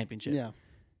American League Championship. Yeah.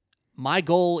 My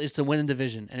goal is to win the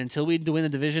division. And until we win the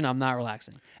division, I'm not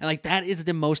relaxing. And that is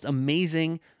the most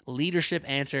amazing leadership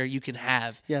answer you can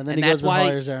have. Yeah, and then he goes and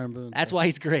hires Aaron Boone. That's why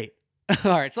he's great.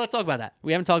 All right, so let's talk about that.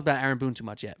 We haven't talked about Aaron Boone too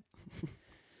much yet.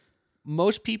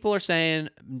 Most people are saying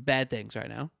bad things right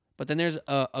now. But then there's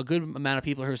a good amount of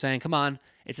people who are saying, come on,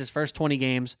 it's his first 20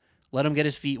 games. Let him get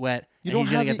his feet wet, and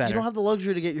he's going to get better. You don't have the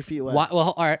luxury to get your feet wet.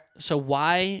 All right. So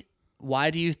why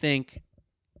do you think,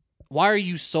 why are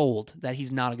you sold that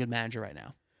he's not a good manager right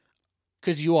now?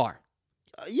 Because you are.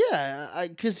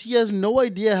 Because he has no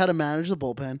idea how to manage the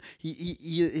bullpen.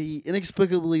 He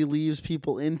inexplicably leaves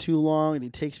people in too long, and he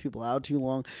takes people out too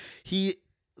long.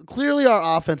 Clearly,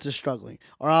 our offense is struggling.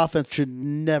 Our offense should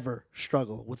never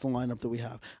struggle with the lineup that we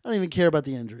have. I don't even care about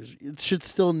the injuries. It should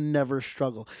still never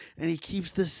struggle. And he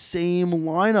keeps the same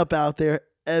lineup out there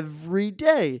every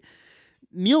day.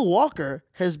 Neil Walker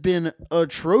has been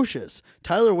atrocious.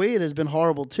 Tyler Wade has been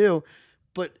horrible too.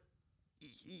 But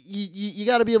you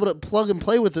got to be able to plug and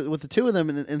play with the two of them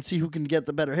and see who can get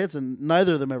the better hits. And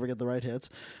neither of them ever get the right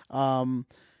hits.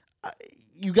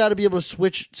 You got to be able to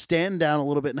switch Stanton down a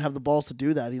little bit and have the balls to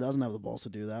do that. He doesn't have the balls to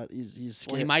do that. He's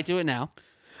scared. Well, he might do it now.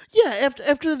 Yeah,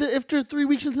 after 3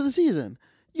 weeks into the season,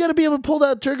 you got to be able to pull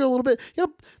that trigger a little bit.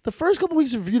 The first couple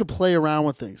weeks are for you to play around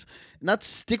with things, not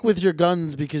stick with your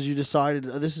guns because you decided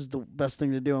this is the best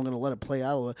thing to do. I'm going to let it play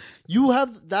out a little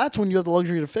bit. That's when you have the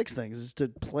luxury to fix things, is to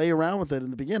play around with it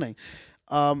in the beginning.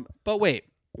 But wait,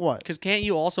 what? Because can't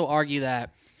you also argue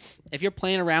that if you're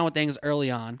playing around with things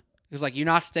early on? Because you're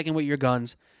not sticking with your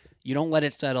guns. You don't let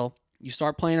it settle. You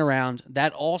start playing around.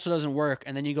 That also doesn't work.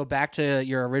 And then you go back to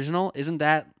your original. Isn't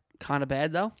that kind of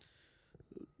bad, though?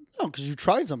 No, because you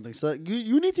tried something. So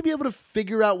you need to be able to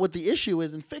figure out what the issue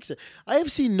is and fix it. I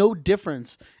have seen no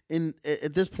difference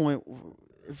at this point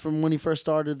from when he first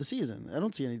started the season. I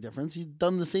don't see any difference. He's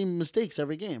done the same mistakes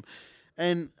every game.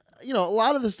 And, a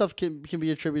lot of this stuff can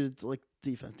be attributed to,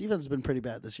 defense. Defense has been pretty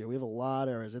bad this year. We have a lot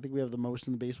of errors. I think we have the most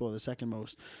in the baseball, the second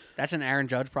most. That's an Aaron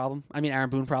Boone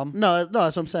problem? No, that's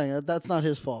what I'm saying. That's not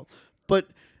his fault. But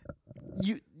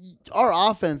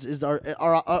our offense is our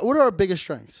what are our biggest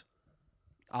strengths?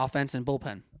 Offense and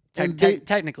bullpen.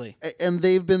 Technically. And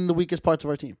they've been the weakest parts of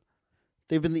our team.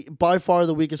 They've been by far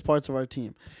the weakest parts of our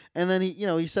team. And then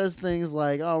he says things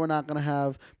like, "Oh, we're not going to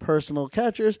have personal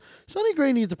catchers." Sonny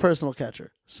Gray needs a personal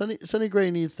catcher. Sonny Gray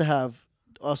needs to have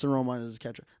Austin Romine as a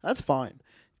catcher. That's fine.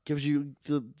 Gives you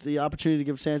the opportunity to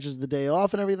give Sanchez the day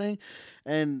off and everything.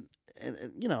 And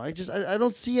I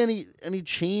don't see any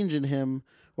change in him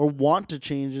or want to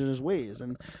change in his ways.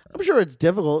 And I'm sure it's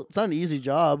difficult. It's not an easy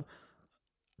job.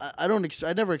 I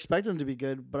never expect him to be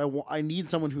good, but I need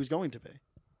someone who's going to be.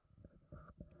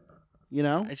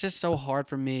 It's just so hard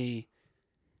for me.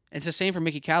 It's the same for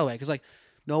Mickey Callaway because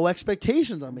no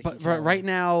expectations on Mickey. But right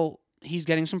now he's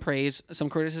getting some praise, some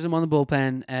criticism on the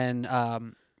bullpen,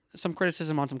 and some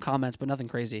criticism on some comments, but nothing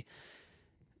crazy.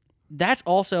 That's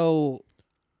also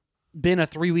been a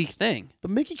 3-week thing.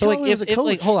 But Mickey Callaway was a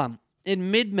coach. Hold on,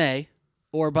 in mid-May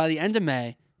or by the end of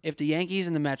May, if the Yankees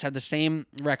and the Mets have the same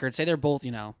record, say they're both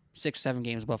 6-7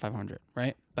 games above 500,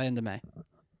 right? By the end of May.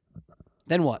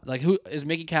 Then what? Who is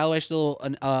Mickey Callaway still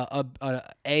an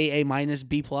A minus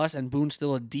B plus and Boone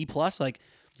still a D plus?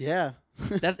 Yeah,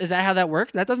 is that how that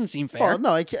works? That doesn't seem fair. Well,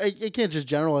 no, I can't just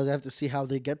generalize. I have to see how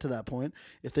they get to that point.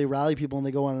 If they rally people and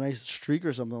they go on a nice streak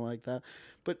or something like that.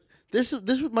 But this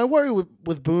my worry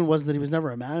with Boone wasn't that he was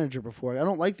never a manager before. I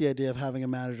don't like the idea of having a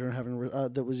manager and having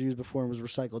that was used before and was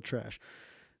recycled trash.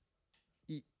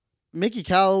 Mickey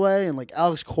Callaway and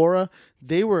Alex Cora,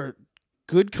 they were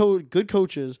good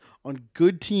coaches on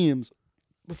good teams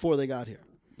before they got here.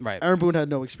 Right. Aaron Boone had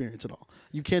no experience at all.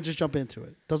 You can't just jump into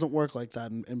it. It doesn't work like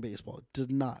that in baseball. It does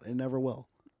not. It never will.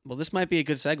 Well, this might be a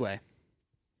good segue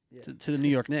to the New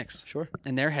York Knicks. Sure.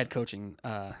 And their head coaching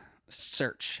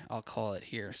search, I'll call it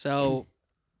here. So,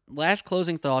 last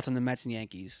closing thoughts on the Mets and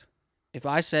Yankees. If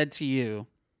I said to you,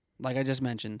 like I just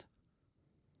mentioned,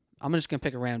 I'm just going to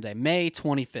pick a random day, May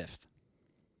 25th.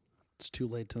 It's too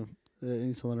late to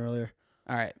need someone earlier.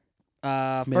 All right.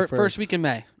 First week in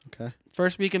May. Okay.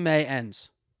 First week in May ends.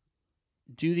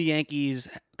 Do the Yankees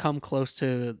come close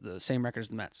to the same record as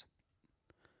the Mets?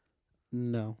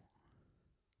 No.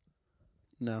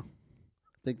 I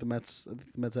think the Mets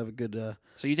have a good.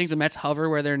 So you think the Mets hover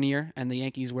where they're near, and the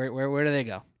Yankees where do they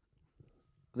go?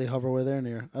 They hover where they're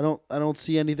near. I don't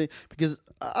see anything because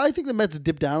I think the Mets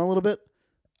dip down a little bit.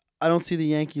 I don't see the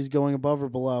Yankees going above or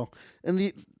below, and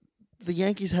the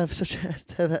Yankees have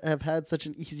had such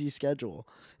an easy schedule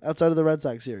outside of the Red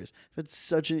Sox series. It's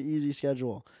such an easy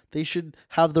schedule. They should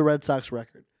have the Red Sox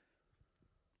record.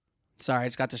 Sorry, I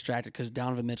just got distracted because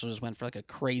Donovan Mitchell just went for a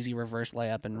crazy reverse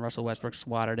layup and Russell Westbrook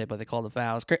swatted it, but they called the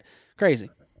fouls.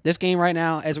 Crazy. This game right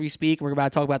now, as we speak, we're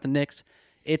about to talk about the Knicks.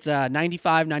 It's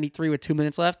 95-93 with 2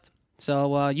 minutes left.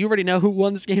 So you already know who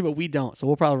won this game, but we don't. So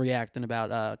we'll probably react in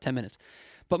about 10 minutes.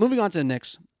 But moving on to the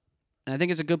Knicks, and I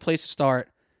think it's a good place to start.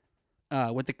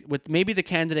 With maybe the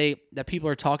candidate that people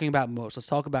are talking about most. Let's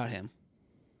talk about him.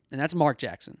 And that's Mark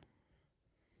Jackson.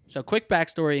 So quick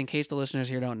backstory in case the listeners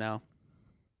here don't know.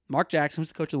 Mark Jackson was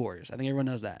the coach of the Warriors. I think everyone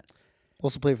knows that.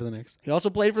 Also played for the Knicks. He also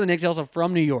played for the Knicks. He's also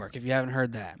from New York, if you haven't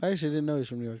heard that. I actually didn't know he's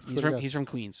from New York. He's from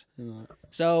Queens. I didn't know that.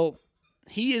 So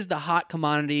he is the hot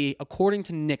commodity according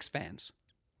to Knicks fans.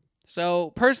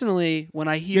 So personally, when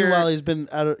I hear meanwhile he's been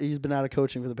out of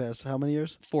coaching for the past how many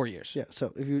years? 4 years. Yeah,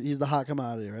 so he's the hot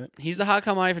commodity, right? He's the hot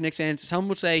commodity for Knicks fans. Some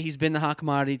would say he's been the hot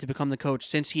commodity to become the coach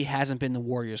since he hasn't been the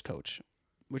Warriors coach,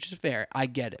 which is fair. I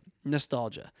get it.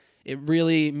 Nostalgia. It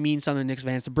really means something to Knicks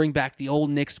fans to bring back the old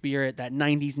Knicks spirit, that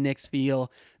 90s Knicks feel,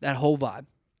 that whole vibe.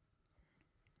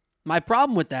 My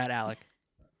problem with that, Alec,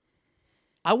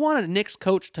 I want a Knicks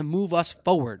coach to move us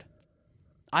forward.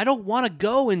 I don't want to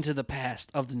go into the past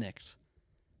of the Knicks.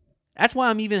 That's why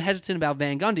I'm even hesitant about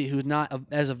Van Gundy, who's not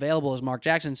as available as Mark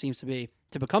Jackson seems to be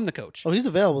to become the coach. Oh, he's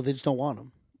available. They just don't want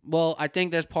him. Well, I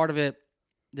think there's part of it.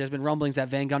 There's been rumblings that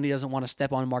Van Gundy doesn't want to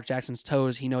step on Mark Jackson's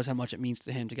toes. He knows how much it means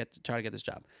to him to try to get this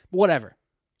job. But whatever.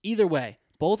 Either way,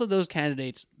 both of those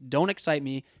candidates don't excite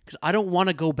me because I don't want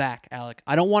to go back, Alec.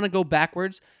 I don't want to go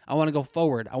backwards. I want to go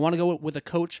forward. I want to go with a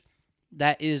coach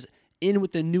that is in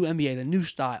with the new NBA, the new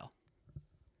style.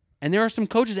 And there are some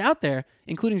coaches out there,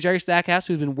 including Jerry Stackhouse,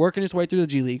 who's been working his way through the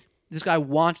G League. This guy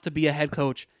wants to be a head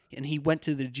coach, and he went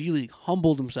to the G League,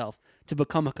 humbled himself to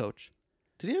become a coach.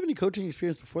 Did he have any coaching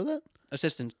experience before that?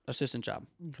 Assistant job.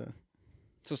 Okay.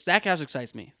 So Stackhouse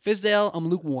excites me. Fizdale, I'm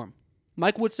lukewarm.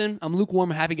 Mike Woodson, I'm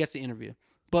lukewarm and happy he gets the interview.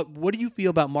 But what do you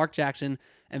feel about Mark Jackson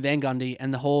and Van Gundy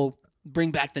and the whole bring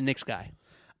back the Knicks guy?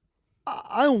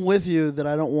 I'm with you that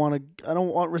I don't want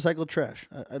recycled trash.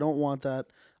 I don't want that.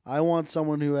 I want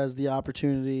someone who has the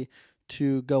opportunity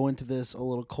to go into this a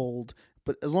little cold,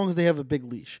 but as long as they have a big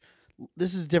leash.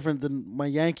 this is different than my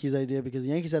Yankees idea because the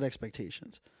Yankees had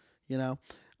expectations.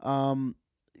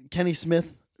 Kenny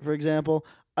Smith, for example,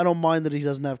 I don't mind that he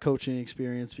doesn't have coaching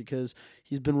experience because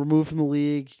he's been removed from the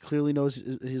league. He clearly knows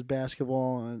his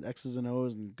basketball and X's and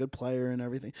O's and good player and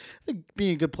everything. I think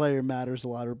being a good player matters a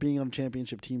lot, or being on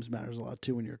championship teams matters a lot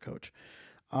too when you're a coach.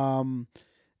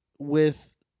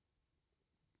 With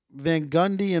Van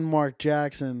Gundy and Mark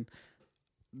Jackson,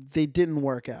 they didn't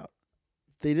work out.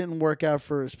 They didn't work out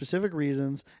for specific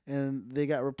reasons, and they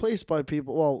got replaced by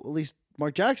people. Well, at least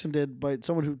Mark Jackson did, by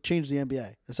someone who changed the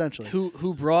NBA, essentially.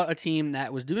 Who brought a team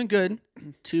that was doing good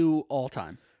to all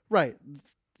time. Right.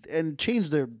 And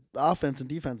changed their offense and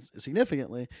defense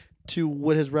significantly to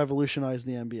what has revolutionized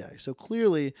the NBA. So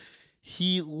clearly,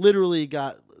 he literally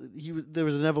there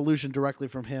was an evolution directly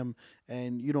from him,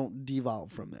 and you don't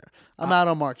devolve from there. I'm out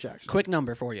on Mark Jackson. Quick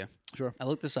number for you. Sure. I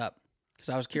looked this up because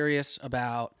I was curious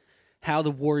about how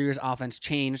the Warriors offense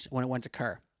changed when it went to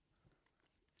Kerr.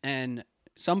 And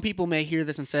some people may hear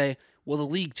this and say, well, the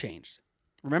league changed.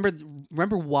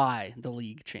 Remember why the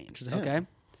league changed, okay?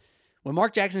 When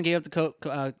Mark Jackson gave up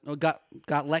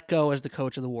got let go as the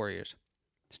coach of the Warriors,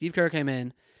 Steve Kerr came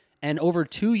in, and over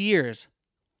 2 years,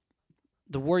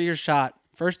 the Warriors shot,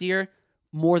 first year,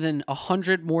 more than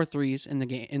 100 more threes in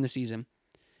the season.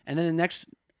 And then the next,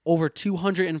 over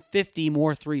 250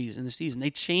 more threes in the season.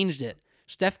 They changed it.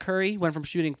 Steph Curry went from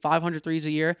shooting 500 threes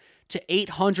a year to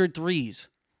 800 threes.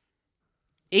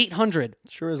 800.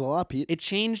 Sure is a lot, Pete. It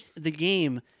changed the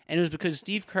game, and it was because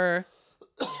Steve Kerr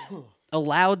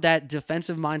allowed that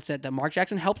defensive mindset that Mark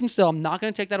Jackson helped instill. I'm not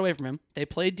going to take that away from him. They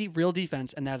played real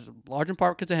defense, and that's large in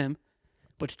part because of him.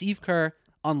 But Steve Kerr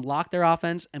unlocked their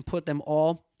offense and put them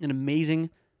all in amazing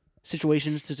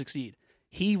situations to succeed.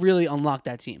 He really unlocked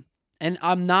that team. And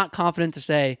I'm not confident to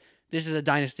say this is a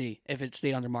dynasty if it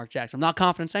stayed under Mark Jackson. I'm not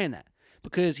confident saying that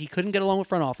because he couldn't get along with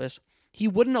front office. He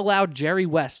wouldn't allow Jerry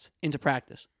West into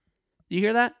practice. Do you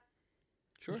hear that?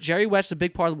 Sure. Jerry West is a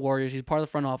big part of the Warriors. He's part of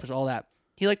the front office, all that.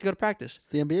 He liked to go to practice. It's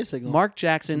the NBA signal. Mark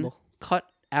Jackson cut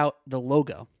out the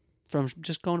logo from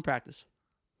just going to practice.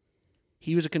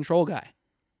 He was a control guy.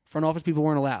 Front office people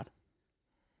weren't allowed.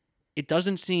 It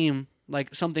doesn't seem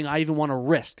like something I even want to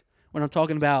risk when I'm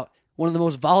talking about one of the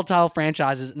most volatile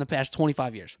franchises in the past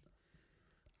 25 years.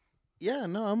 Yeah,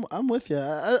 no, I'm with you.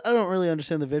 I don't really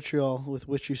understand the vitriol with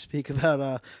which you speak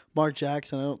about Mark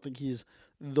Jackson. I don't think he's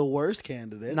the worst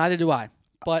candidate. Neither do I.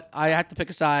 But I have to pick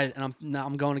a side, and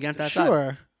I'm going against that side.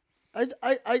 Sure.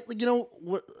 I you know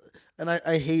what? And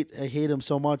I hate him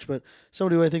so much, but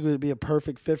somebody who I think would be a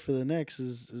perfect fit for the Knicks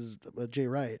is Jay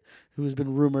Wright, who has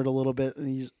been rumored a little bit, and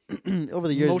he's over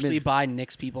the years mostly by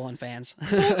Knicks people and fans.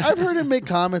 I've heard him make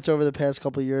comments over the past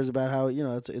couple of years about how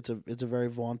it's a very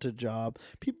vaunted job.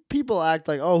 People act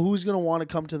like, oh, who's going to want to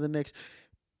come to the Knicks?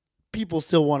 People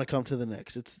still want to come to the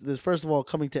Knicks. First of all,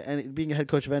 being a head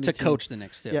coach of any team. To coach the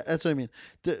Knicks too. Yeah, that's what I mean.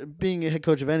 Being a head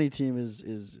coach of any team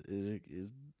is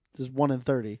 1 in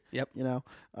 30. Yep.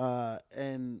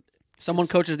 And someone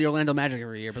coaches the Orlando Magic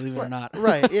every year, believe it or not.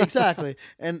 Right, exactly.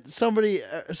 And somebody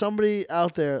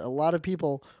out there, a lot of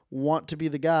people want to be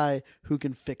the guy who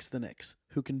can fix the Knicks,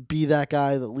 who can be that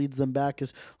guy that leads them back.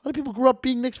 Because a lot of people grew up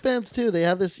being Knicks fans too. They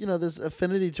have this, this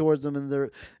affinity towards them, and they're,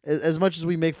 as much as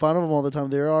we make fun of them all the time,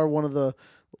 they are one of the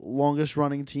longest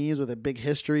running teams with a big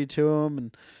history to them,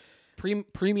 and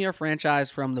premier franchise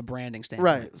from the branding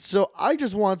standpoint. Right. So I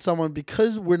just want someone,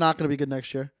 because we're not going to be good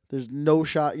next year. There's no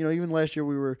shot. Even last year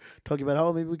we were talking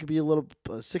about, maybe we could be a little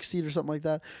 6 seed or something like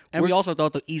that. And we also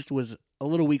thought the East was a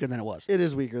little weaker than it was. It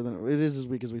is as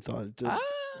weak as we thought.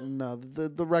 No,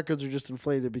 the records are just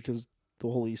inflated because the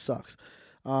whole East sucks.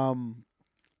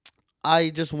 I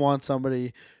just want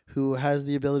somebody who has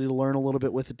the ability to learn a little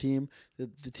bit with the team,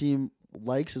 that the team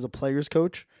likes as a player's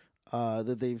coach,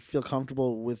 that they feel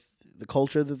comfortable with the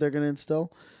culture that they're going to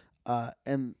instill,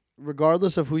 and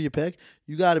regardless of who you pick,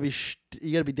 you got to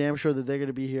be damn sure that they're going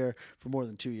to be here for more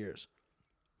than 2 years.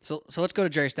 So let's go to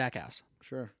Jerry Stackhouse.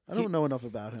 Sure. I don't know enough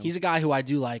about him. He's a guy who I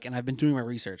do like, and I've been doing my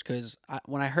research because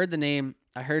when I heard the name,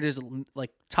 I heard his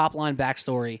top line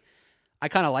backstory. I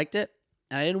kind of liked it,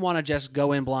 and I didn't want to just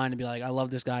go in blind and be like, I love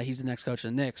this guy. He's the next coach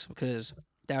of the Knicks, because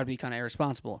that would be kind of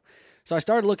irresponsible. So I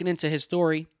started looking into his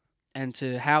story and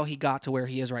to how he got to where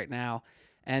he is right now.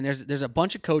 And there's a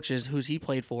bunch of coaches who's he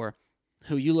played for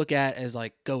who you look at as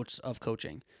like goats of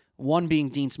coaching. One being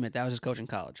Dean Smith. That was his coach in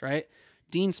college, right?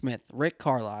 Dean Smith, Rick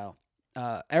Carlisle,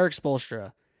 Eric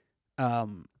Spoelstra.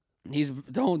 Don't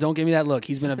give me that look.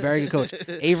 He's been a very good coach.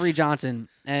 Avery Johnson.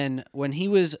 And when he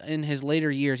was in his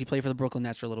later years, he played for the Brooklyn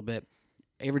Nets for a little bit.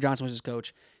 Avery Johnson was his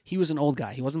coach. He was an old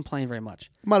guy. He wasn't playing very much.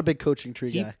 I'm not a big coaching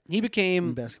tree guy. He became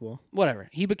in basketball. Whatever.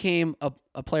 He became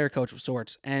a player coach of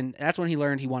sorts, and that's when he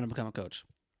learned he wanted to become a coach.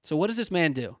 So what does this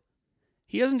man do?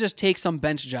 He doesn't just take some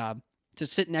bench job to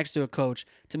sit next to a coach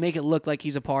to make it look like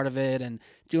he's a part of it and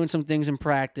doing some things in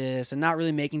practice and not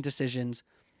really making decisions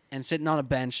and sitting on a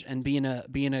bench and being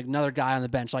another guy on the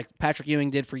bench like Patrick Ewing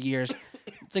did for years.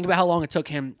 Think about how long it took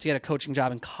him to get a coaching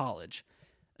job in college.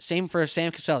 Same for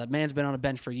Sam Cassell. That man's been on a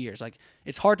bench for years. Like,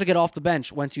 it's hard to get off the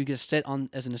bench once you just sit on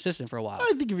as an assistant for a while.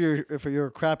 I think if you're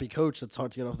a crappy coach, it's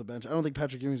hard to get off the bench. I don't think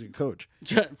Patrick Ewing's a good coach.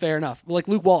 Fair enough. Like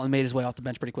Luke Walton made his way off the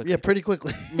bench pretty quickly. Yeah, pretty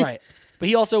quickly. Right. But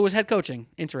he also was head coaching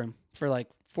interim for like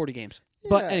 40 games. Yeah.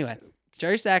 But anyway,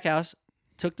 Jerry Stackhouse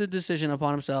took the decision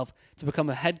upon himself to become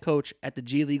a head coach at the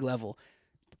G League level.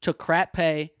 Took crap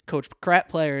pay, coached crap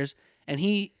players, and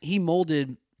he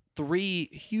molded 3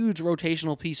 huge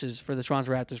rotational pieces for the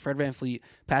Toronto Raptors: Fred VanVleet,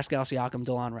 Pascal Siakam,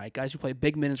 DeLon Wright, guys who play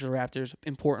big minutes for the Raptors,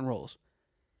 important roles.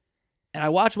 And I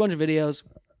watched a bunch of videos.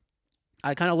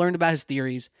 I kind of learned about his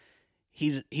theories.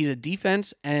 He's a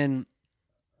defense and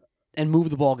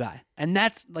move the ball guy, and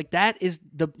that is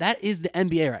the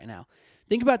NBA right now.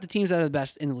 Think about the teams that are the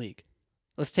best in the league.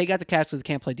 Let's take out the Cavs because they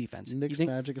can't play defense. Knicks,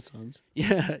 Magic, and Suns.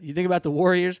 Yeah, you think about the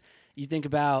Warriors. You think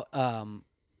about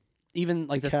even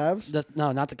like the Cavs.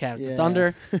 No, not the Cavs. Yeah. The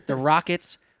Thunder, the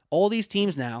Rockets. All these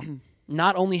teams now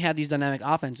not only have these dynamic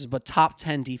offenses, but top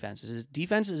 10 defenses.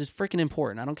 Defense is freaking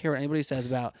important. I don't care what anybody says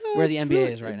about where the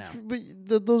NBA is right now.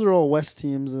 But those are all West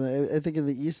teams, and I think in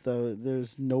the East, though,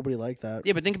 there's nobody like that.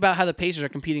 Yeah, but think about how the Pacers are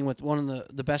competing with one of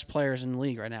the best players in the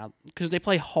league right now because they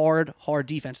play hard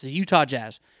defense. The Utah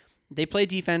Jazz. They play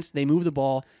defense. They move the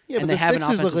ball. Yeah, and but they the have an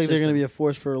Sixers offensive look like system. they're going to be a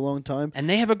force for a long time. And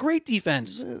they have a great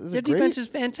defense. Their defense is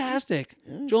fantastic.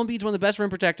 Yeah. Joel Embiid's one of the best rim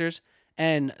protectors,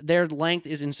 and their length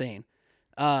is insane.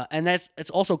 And it's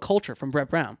also culture from Brett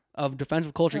Brown of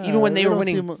defensive culture. Even when they were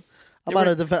winning, I'm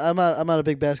not a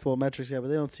big basketball metrics guy, but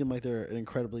they don't seem like they're an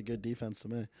incredibly good defense to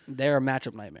me. They're a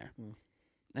matchup nightmare,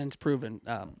 and it's proven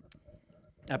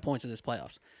at points of this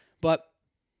playoffs. But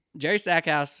Jerry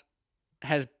Stackhouse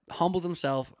has humbled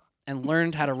himself and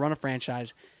learned how to run a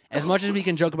franchise. As much as we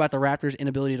can joke about the Raptors'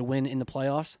 inability to win in the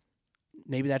playoffs,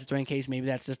 maybe that's Dwayne Case, maybe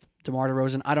that's just DeMar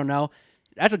DeRozan, I don't know.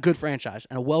 That's a good franchise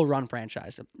and a well-run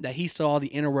franchise that he saw the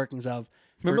inner workings of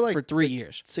for 3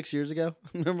 years. 6 years ago?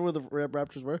 Remember where the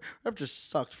Raptors were? Raptors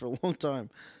sucked for a long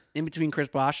time. In between Chris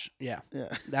Bosh, yeah.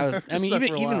 That was. I mean,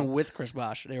 even with Chris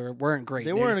Bosh, they weren't great.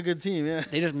 They weren't a good team, yeah.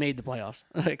 They just made the playoffs.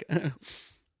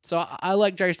 So I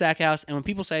like Jerry Stackhouse, and when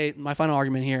people say, my final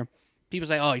argument here, people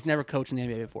say, oh, he's never coached in the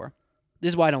NBA before.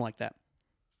 This is why I don't like that.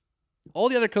 All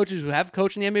the other coaches who have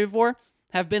coached in the NBA before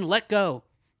have been let go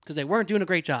because they weren't doing a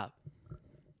great job.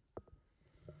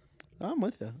 I'm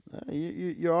with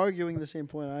you. You're arguing the same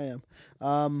point I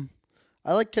am.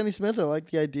 I like Kenny Smith. I like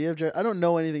the idea of Jerry. I don't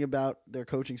know anything about their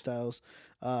coaching styles,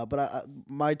 but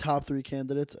my top 3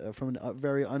 candidates from a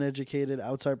very uneducated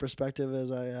outside perspective as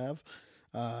I have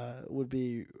would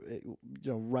be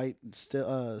Wright,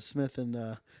 Smith,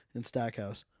 and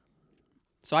Stackhouse.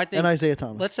 So I think, and Isaiah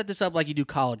Thomas. Let's set this up like you do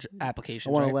college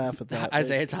applications. I want to laugh at that.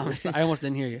 Isaiah Thomas. I almost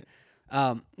didn't hear you.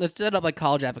 Let's set it up like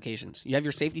college applications. You have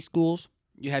your safety schools,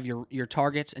 you have your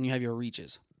targets, and you have your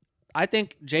reaches. I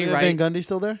think Jay Wright. Van Gundy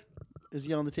still there? Is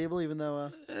he on the table? Even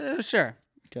though, sure.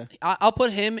 Okay. I'll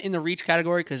put him in the reach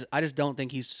category because I just don't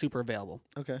think he's super available.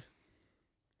 Okay.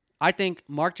 I think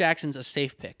Mark Jackson's a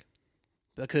safe pick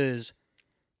because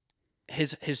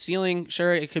his ceiling,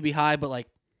 sure, it could be high, but like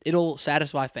it'll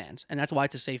satisfy fans, and that's why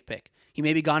it's a safe pick. He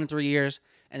may be gone in 3 years,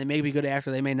 and they may be good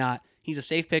after, they may not. He's a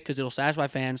safe pick because it'll satisfy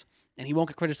fans, and he won't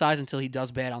get criticized until he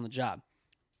does bad on the job.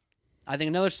 I think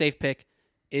another safe pick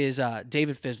is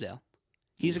David Fizdale.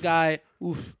 He's a guy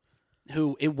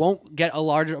who it won't get a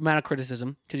large amount of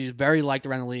criticism because he's very liked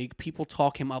around the league. People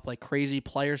talk him up like crazy.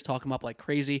 Players talk him up like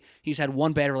crazy. He's had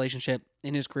one bad relationship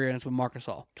in his career, and it's with Marc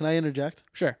Gasol. Can I interject?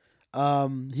 Sure.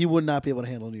 He would not be able to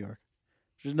handle New York.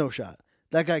 There's no shot.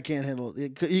 That guy can't handle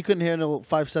it. He couldn't handle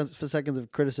 5 seconds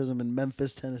of criticism in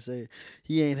Memphis, Tennessee.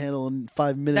 He ain't handling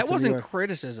 5 minutes. That wasn't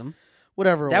criticism.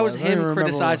 Whatever. That was him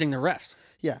criticizing the refs.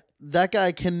 Yeah, that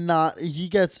guy cannot.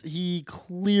 He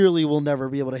clearly will never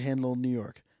be able to handle New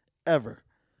York, ever.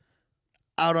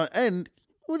 And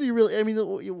what do you really? I mean,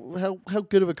 how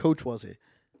good of a coach was he?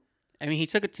 I mean, he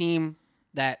took a team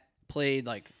that played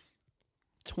like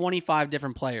 25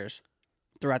 different players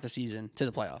throughout the season to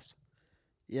the playoffs.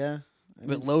 Yeah.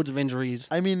 With loads of injuries.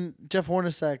 I mean, Jeff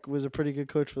Hornacek was a pretty good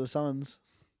coach for the Suns.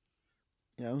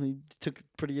 He took a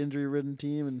pretty injury-ridden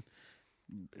team, and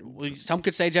some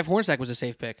could say Jeff Hornacek was a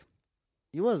safe pick.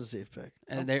 He was a safe pick.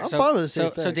 I'm fine with a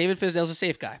safe pick. So David Fizdale's a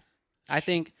safe guy. I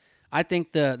think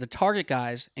the target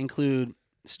guys include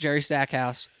Jerry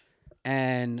Stackhouse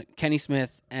and Kenny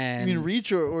Smith and. You mean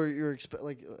reach or you're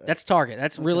that's target.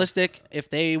 That's realistic. If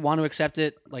they want to accept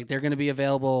it, like they're going to be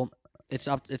available. It's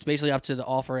basically up to the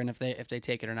offer and if they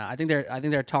take it or not. I think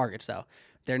they're targets though.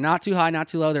 They're not too high, not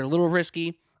too low. They're a little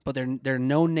risky, but they're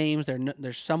known names.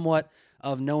 They're somewhat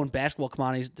of known basketball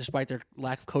commodities despite their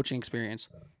lack of coaching experience.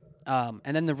 And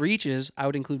then the reaches, I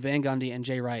would include Van Gundy and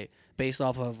Jay Wright based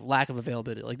off of lack of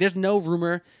availability. Like there's no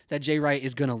rumor that Jay Wright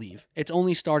is going to leave. It's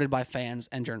only started by fans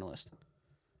and journalists.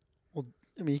 Well,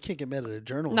 I mean, you can't get mad at a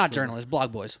journalist. Not journalists,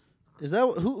 blog boys. Is that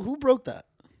who broke that?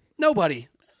 Nobody.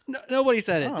 Nobody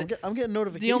said it. Oh, I'm getting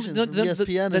notifications from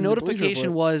ESPN. The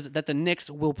notification was that the Knicks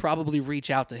will probably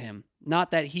reach out to him,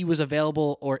 not that he was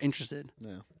available or interested.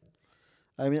 Yeah.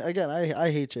 I mean, again, I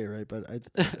hate Jay Wright, but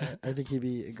I think he'd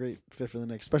be a great fit for the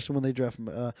Knicks, especially when they draft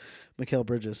Mikal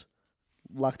Bridges.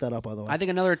 Lock that up, by the way. I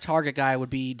think another target guy would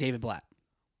be David Blatt.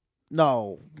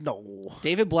 No.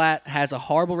 David Blatt has a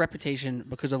horrible reputation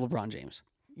because of LeBron James.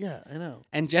 Yeah, I know.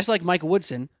 And just like Mike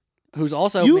Woodson, who's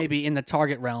also maybe in the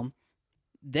target realm,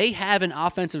 they have an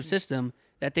offensive system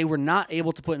that they were not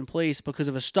able to put in place because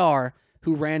of a star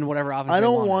who ran whatever offense. I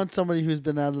don't want somebody who's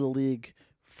been out of the league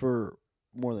for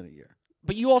more than a year.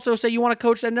 But you also say you want a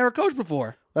coach that never coached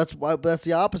before. That's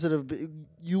the opposite of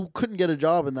you couldn't get a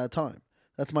job in that time.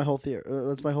 That's my whole theory.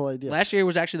 That's my whole idea. Last year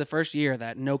was actually the first year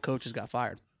that no coaches got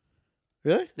fired.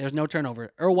 Really? There's no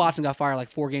turnover. Earl Watson got fired like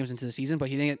 4 games into the season, but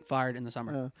he didn't get fired in the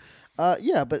summer.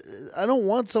 Yeah, but I don't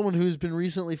want someone who's been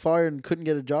recently fired and couldn't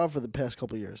get a job for the past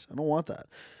couple of years. I don't want that.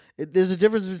 There's a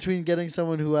difference between getting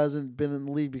someone who hasn't been in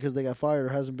the league because they got fired or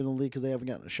hasn't been in the league because they haven't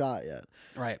gotten a shot yet.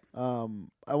 Right.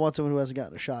 I want someone who hasn't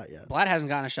gotten a shot yet. Blatt hasn't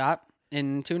gotten a shot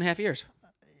in 2.5 years.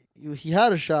 He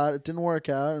had a shot. It didn't work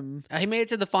out, and he made it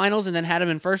to the finals and then had him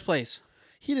in first place.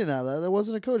 He didn't have that. That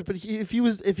wasn't a coach. But if he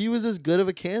was as good of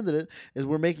a candidate as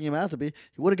we're making him out to be,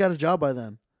 he would have got a job by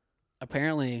then.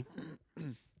 Apparently,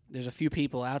 there's a few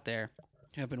people out there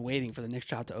who have been waiting for the Knicks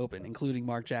job to open, including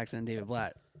Mark Jackson and David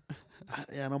Blatt.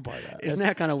 Yeah, I don't buy that. Isn't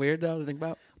that kind of weird though to think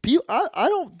about? I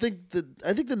don't think that.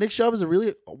 I think the Knicks job is a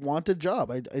really wanted job.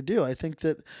 I do. I think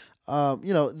that.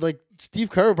 Like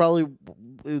Steve Kerr probably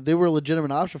they were a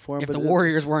legitimate option for him. If the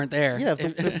Warriors weren't there. Yeah,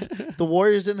 if the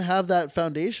Warriors didn't have that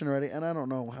foundation already, and I don't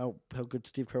know how good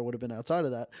Steve Kerr would have been outside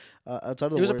of that. Outside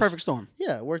of the It was Warriors. a perfect storm.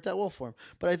 Yeah, it worked out well for him.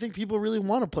 But I think people really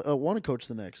want to coach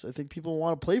the Knicks. I think people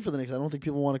want to play for the Knicks. I don't think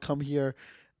people want to come here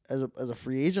as a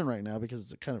free agent right now because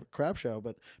it's a kind of a crap show.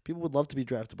 But people would love to be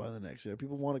drafted by the Knicks.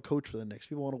 People want to coach for the Knicks.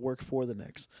 People want to work for the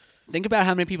Knicks. Think about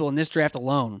how many people in this draft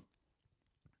alone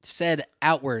said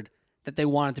outward that they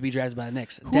wanted to be drafted by the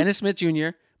Knicks. Dennis Smith Jr.,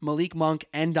 Malik Monk,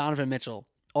 and Donovan Mitchell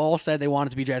all said they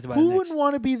wanted to be drafted by the Knicks. Who wouldn't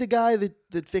want to be the guy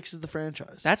that fixes the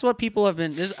franchise? That's what people have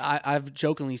been. I've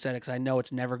jokingly said it because I know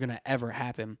it's never going to ever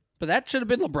happen. But that should have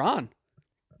been LeBron,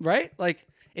 right? Like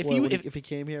if he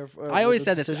came here. I always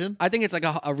said decision? This. I think it's like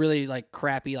a really like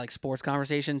crappy like sports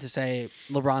conversation to say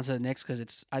LeBron to the Knicks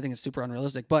because I think it's super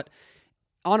unrealistic. But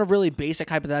on a really basic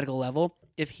hypothetical level,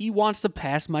 if he wants to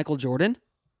pass Michael Jordan.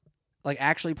 Like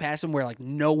actually pass him where like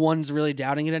no one's really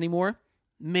doubting it anymore.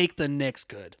 Make the Knicks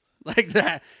good like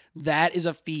that. That is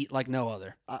a feat like no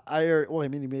other. I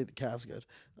mean, he made the Cavs good.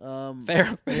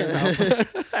 Fair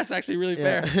enough. That's actually really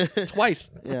fair. Twice.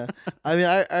 Yeah. I mean,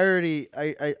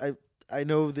 I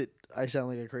know that I sound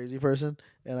like a crazy person,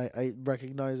 and I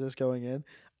recognize this going in.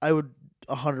 I would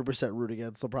 100% root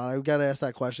against LeBron. I got asked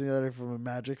that question the other day from a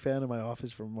Magic fan in my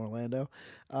office from Orlando.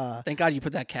 Thank God you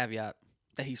put that caveat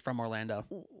that he's from Orlando.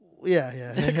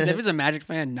 Yeah. Because if it's a Magic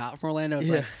fan not from Orlando, it's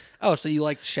like, oh, so you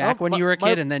liked Shaq when you were a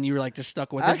kid, and then you were like just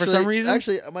stuck with him for some reason?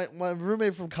 Actually, my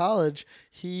roommate from college,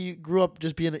 he grew up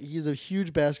just he's a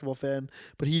huge basketball fan,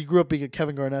 but he grew up being a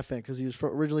Kevin Garnett fan because he was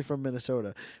originally from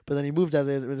Minnesota. But then he moved out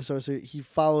of Minnesota, so he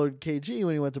followed KG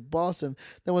when he went to Boston.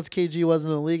 Then once KG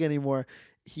wasn't in the league anymore,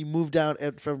 he moved out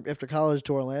after college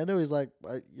to Orlando. He's like,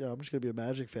 I'm just gonna be a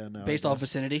Magic fan now. Based off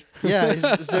vicinity. Yeah,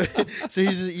 so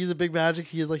he's a big Magic.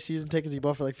 He has like season tickets he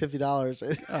bought for like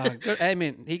 $50. I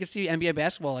mean, he could see NBA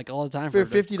basketball like all the time for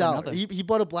 $50. He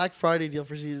bought a Black Friday deal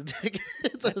for season tickets.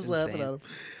 I was laughing at him.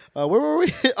 Where were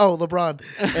we? Oh, LeBron.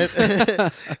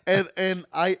 And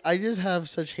I just have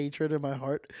such hatred in my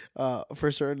heart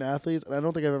for certain athletes, and I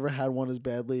don't think I've ever had one as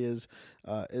badly as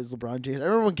LeBron James. I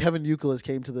remember when Kevin Youkilis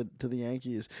came to the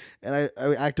Yankees, and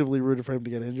I actively rooted for him to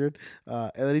get injured,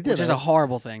 and then he did. Which is a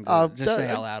horrible thing to just say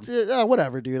out loud.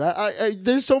 Whatever, dude. I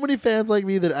there's so many fans like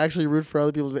me that actually root for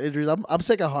other people's injuries. I'm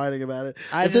sick of hiding about it.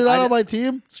 If they're not on my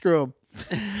team, screw them.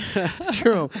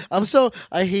 Screw them.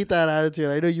 I hate that attitude.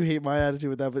 I know you hate my attitude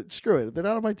with that, but screw it. They're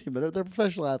not on my team. They're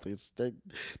professional athletes.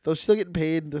 They're still getting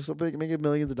paid. They're still making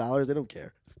millions of dollars. They don't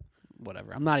care.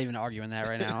 Whatever. I'm not even arguing that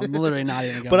right now. I'm literally not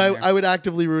even going But there. I would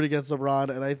actively root against LeBron,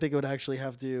 and I think I would actually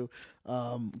have to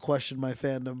question my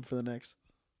fandom for the Knicks.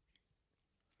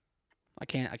 I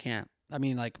can't. I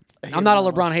mean, like, I'm not a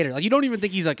LeBron hater. Like, you don't even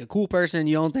think he's like a cool person.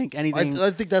 You don't think anything.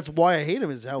 I think that's why I hate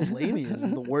him. Is how lame he is.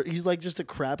 He's the worst. He's like just a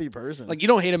crappy person. Like, you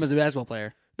don't hate him as a basketball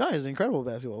player. No, he's an incredible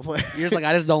basketball player. You're just like,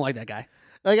 I just don't like that guy.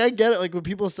 Like, I get it. Like when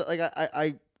people say, like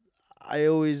I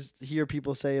always hear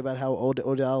people say about how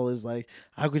Odell is like,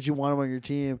 how could you want him on your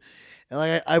team? And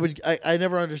like I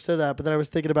never understood that. But then I was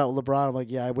thinking about LeBron. I'm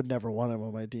like, yeah, I would never want him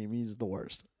on my team. He's the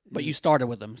worst. But you started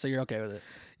with him, so you're okay with it.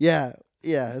 Yeah.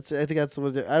 I think that's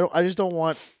what I just don't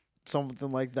want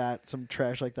something like that, some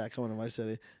trash like that coming to my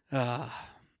city.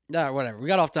 No, whatever. We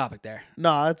got off topic there.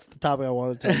 No, that's the topic I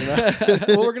wanted to talk about.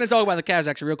 Well, we're going to talk about the Cavs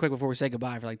actually real quick before we say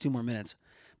goodbye for like 2 more minutes.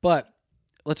 But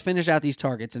let's finish out these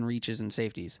targets and reaches and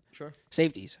safeties. Sure.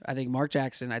 Safeties. I think Mark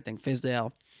Jackson. I think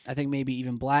Fizdale. I think maybe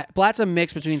even Blatt. Blatt's a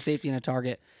mix between safety and a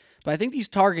target. But I think these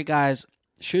target guys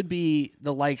should be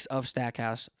the likes of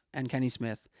Stackhouse and Kenny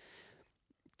Smith.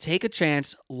 Take a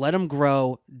chance, let them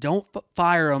grow. Don't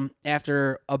fire them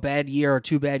after a bad year or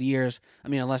 2 bad years. I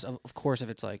mean, unless, of course, if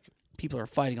it's like people are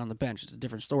fighting on the bench, it's a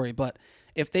different story. But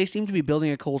if they seem to be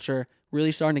building a culture,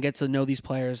 really starting to get to know these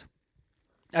players,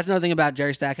 that's another thing about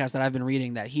Jerry Stackhouse that I've been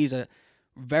reading, that he's a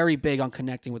very big on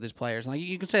connecting with his players. Like,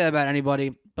 you can say that about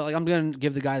anybody, but like, I'm going to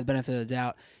give the guy the benefit of the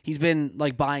doubt. He's been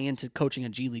like buying into coaching a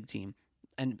G League team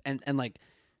and like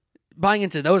buying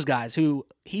into those guys who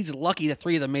he's lucky that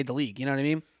 3 of them made the league. You know what I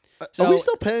mean? So, are we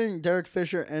still paying Derek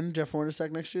Fisher and Jeff Hornacek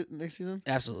next season?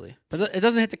 Absolutely. But it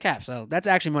doesn't hit the cap, so that's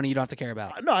actually money you don't have to care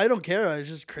about. No, I don't care.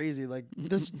 It's just crazy. Like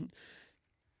this.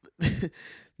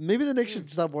 Maybe the Knicks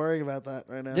should stop worrying about that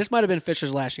right now. This might have been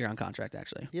Fisher's last year on contract,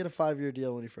 actually. He had a 5-year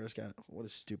deal when he first got it. What a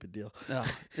stupid deal. Oh.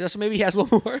 So maybe he has one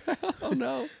more. Oh,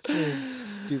 no.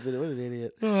 Stupid. What an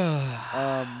idiot.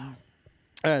 All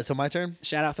right, so my turn?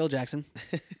 Shout out Phil Jackson.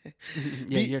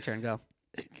 Yeah, your turn. Go.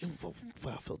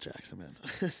 Wow, Phil Jackson, man.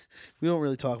 We don't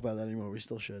really talk about that anymore. We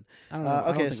still should. I don't know.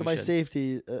 Okay, so my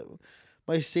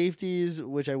safeties,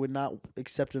 which I would not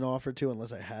accept an offer to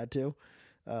unless I had to,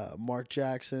 Mark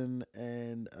Jackson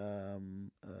and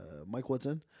Mike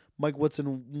Woodson. Mike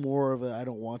Woodson, more of a I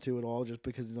don't want to at all, just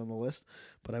because he's on the list,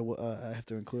 but I have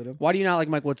to include him. Why do you not like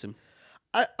Mike Woodson?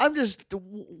 I'm just.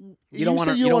 You don't want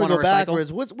to go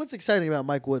backwards. What's exciting about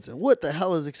Mike Woodson? What the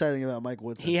hell is exciting about Mike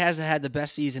Woodson? He has had the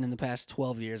best season in the past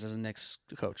 12 years as a Knicks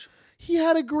coach. He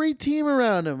had a great team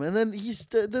around him, and then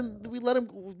then we let him.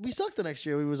 We sucked the next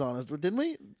year. He was honest, didn't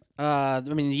we? I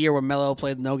mean, the year where Melo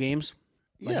played no games.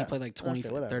 Like, yeah, he played like 20,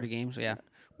 30 games. Yeah.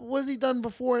 What has he done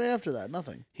before and after that?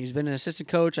 Nothing. He's been an assistant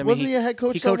coach. I mean, wasn't he a head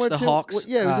coach? He coached the too? Hawks.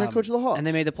 Yeah, he was head coach of the Hawks, and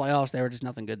they made the playoffs. They were just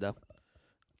nothing good though.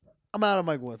 I'm out of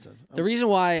Mike Woodson. The reason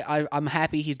why I'm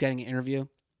happy he's getting an interview,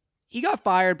 he got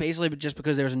fired basically just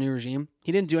because there was a new regime.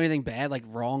 He didn't do anything bad, like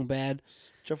wrong bad.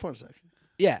 Jeff Hornacek.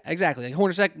 Yeah, exactly. Like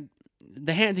Hornacek,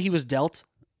 the hand he was dealt,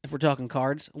 if we're talking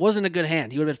cards, wasn't a good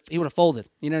hand. He would have folded.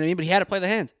 You know what I mean? But he had to play the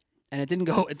hand, and it didn't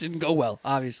go well.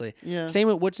 Obviously. Yeah. Same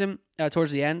with Woodson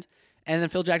towards the end, and then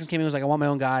Phil Jackson came in and was like, "I want my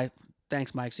own guy.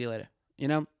 Thanks, Mike. See you later." You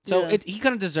know? So he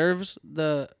kind of deserves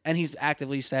and he's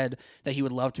actively said that he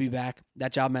would love to be back.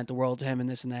 That job meant the world to him and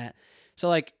this and that. So,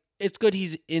 like, it's good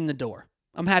he's in the door.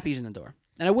 I'm happy he's in the door.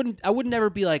 And I would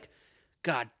never be like,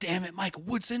 God damn it, Mike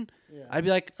Woodson. Yeah. I'd be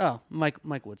like, oh, Mike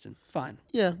Woodson. Fine.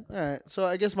 Yeah, all right. So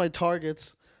I guess my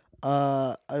targets,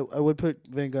 I would put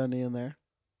Van Gundy in there,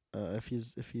 if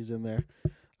he's in there.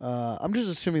 I'm just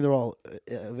assuming they're all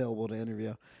available to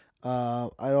interview.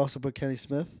 I'd also put Kenny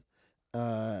Smith.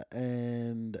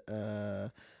 And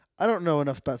I don't know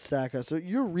enough about Stackhouse. So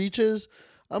your reaches,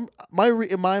 in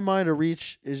my mind, a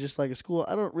reach is just like a school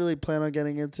I don't really plan on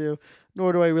getting into,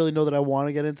 nor do I really know that I want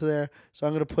to get into there. So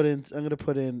I'm gonna put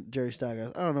in Jerry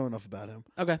Stackhouse. I don't know enough about him.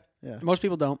 Okay. Yeah. Most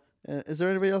people don't. Is there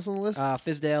anybody else on the list?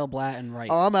 Fizdale, Blatt, and Wright.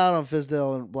 Oh, I'm out on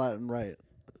Fizdale and Blatt and Wright.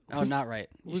 Oh, not Wright.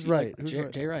 Who's Wright?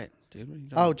 Jay Wright,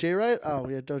 dude. Oh, Jay Wright. Oh,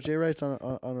 yeah. No, Jay Wright's on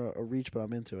a reach, but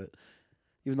I'm into it.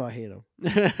 Even though I hate him.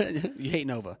 You hate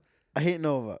Nova. I hate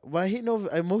Nova. But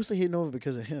I mostly hate Nova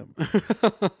because of him.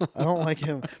 I don't like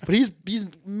him. But he's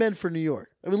meant for New York.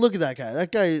 I mean, look at that guy.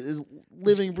 That guy is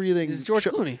living, breathing. He's George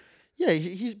Clooney. Yeah,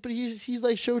 he's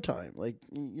like Showtime. Like,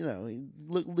 you know,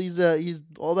 he's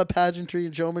all about pageantry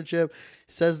and showmanship.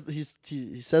 He says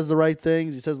the right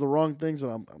things. He says the wrong things, but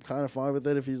I'm kind of fine with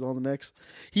it if he's on the Knicks.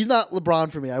 He's not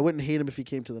LeBron for me. I wouldn't hate him if he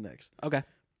came to the Knicks. Okay.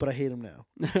 But I hate him now.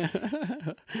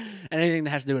 Anything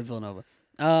that has to do with Villanova.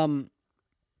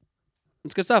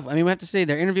 It's good stuff. I mean, we have to see.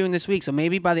 They're interviewing this week, so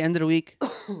maybe by the end of the week,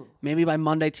 maybe by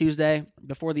Monday, Tuesday,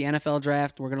 before the NFL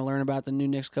draft, we're going to learn about the new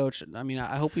Knicks coach. I mean,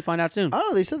 I hope we find out soon. I don't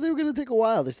know. They said they were going to take a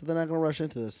while. They said they're not going to rush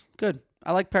into this. Good.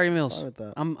 I like Perry Mills. Fine with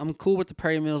that. I'm cool with the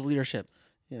Perry Mills leadership.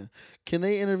 Yeah. Can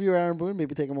they interview Aaron Boone?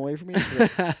 Maybe take him away from me?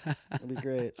 That'd be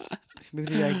great.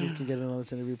 Maybe the Yankees can get in on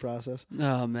this interview process.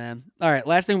 Oh, man. All right,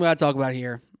 last thing we got to talk about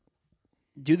here.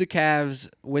 Do the Cavs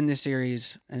win this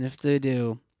series? And if they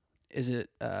do, is it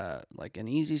like an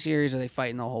easy series, or are they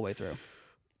fighting the whole way through?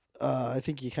 I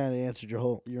think you kind of answered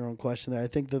your own question there. I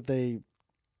think that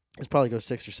it's probably go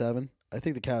 6 or 7. I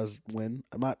think the Cavs win.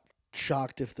 I'm not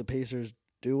shocked if the Pacers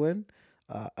do win.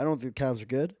 I don't think the Cavs are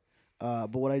good.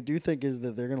 But what I do think is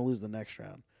that they're going to lose the next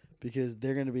round because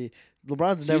they're going to be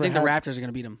LeBron's So never. You think the Raptors are going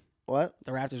to beat them? What?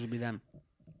 The Raptors would be them.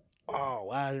 Oh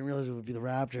wow! I didn't realize it would be the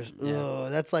Raptors. Yeah.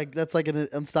 Ugh, that's like an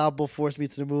unstoppable force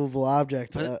meets an immovable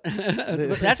object. But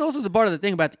that's also the part of the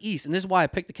thing about the East, and this is why I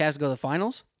picked the Cavs to go to the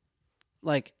finals.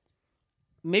 Like,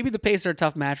 maybe the Pacers are a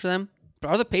tough match for them,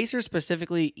 but are the Pacers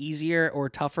specifically easier or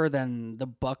tougher than the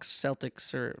Bucks,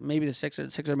 Celtics, or maybe the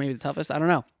Sixers? Sixers are maybe the toughest. I don't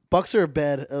know. Bucks are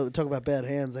bad. Talk about bad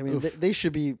hands. I mean, they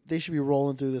should be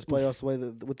rolling through this playoffs the way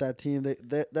with that team.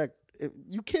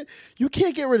 You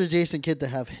can't get rid of Jason Kidd to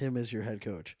have him as your head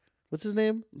coach. What's his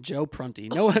name? Joe Prunty.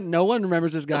 No one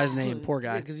remembers this guy's name. Poor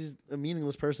guy. Because he's a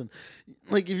meaningless person.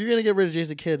 Like, if you're gonna get rid of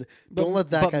Jason Kidd, don't let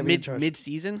that guy be in charge.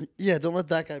 Mid-season? Yeah, don't let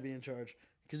that guy be in charge.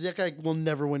 Because that guy will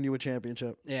never win you a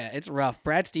championship. Yeah, it's rough.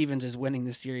 Brad Stevens is winning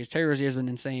this series. Terry Rozier's been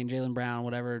insane. Jaylen Brown,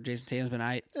 whatever. Jason Tatum's been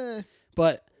aight.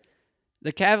 But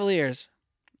the Cavaliers.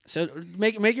 So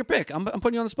make your pick. I'm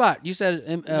putting you on the spot. You said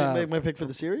make my pick for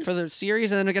the series. For the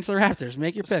series and then against the Raptors.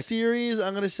 Make your pick. Series,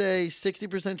 I'm gonna say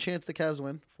 60% chance the Cavs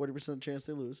win, 40% chance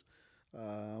they lose.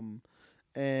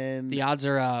 And the odds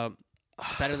are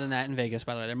better than that in Vegas.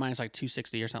 By the way, they're minus like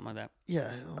 260 or something like that.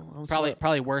 Yeah,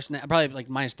 probably worse now. Probably like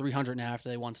minus 300 now after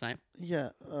they won tonight. Yeah,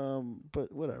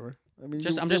 but whatever. I mean,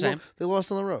 I'm just saying they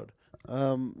lost on the road.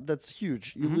 That's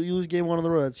huge. You lose game 1 on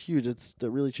the road. That's huge. That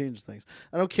really changes things.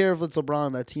 I don't care if it's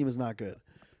LeBron. That team is not good.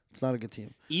 It's not a good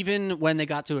team. Even when they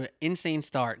got off to an insane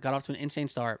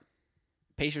start,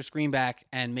 Pacers screamed back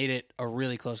and made it a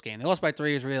really close game. They lost by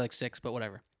 3. It was really like 6, but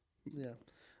whatever. Yeah.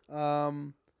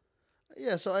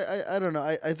 Yeah. So I don't know.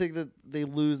 I think that they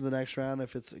lose the next round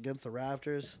if it's against the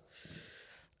Raptors.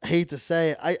 I hate to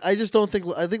say it. I just don't think.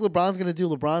 I think LeBron's going to do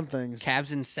LeBron things.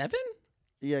 Cavs in 7.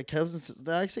 Yeah, I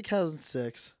say Cavs in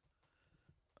 6.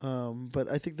 But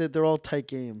I think that they're all tight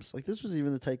games. Like, this was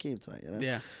even a tight game tonight, you know?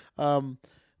 Yeah.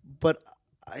 But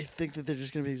I think that they're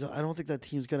just going to be... I don't think that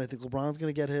team's going to... I think LeBron's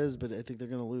going to get his, but I think they're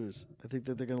going to lose. I think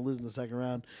that they're going to lose in the second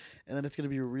round. And then it's going to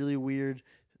be a really weird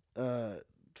conference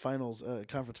finals.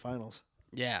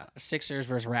 Yeah. Sixers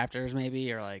versus Raptors,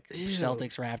 maybe, or like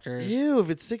Celtics, Raptors. Ew,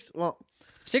 if it's 6... Well...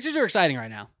 Sixers are exciting right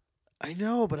now. I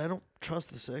know, but I don't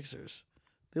trust the Sixers.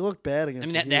 They look bad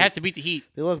against the Heat. They have to beat the Heat.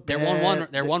 They look bad.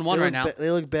 They're 1-1 right now.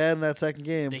 They look bad in that second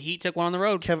game. The Heat took one on the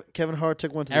road. Kevin Hart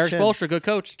took one to the chin. Eric Spoelstra, good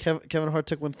coach. Kevin Hart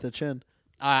took one to the chin.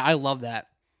 I love that.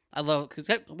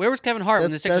 Where was Kevin Hart when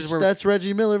the Sixers were... That's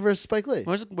Reggie Miller versus Spike Lee.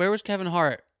 Where was Kevin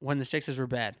Hart when the Sixers were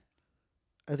bad?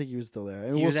 I think he was still there.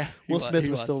 I mean, Will Smith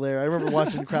was still there. I remember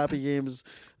watching crappy games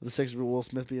of the Sixers with Will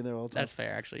Smith being there all the time. That's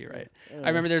fair, actually. You're right. I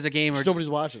remember there was a game where nobody's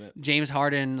watching it. James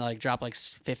Harden dropped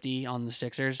 50 on the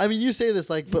Sixers. I mean, you say this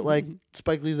but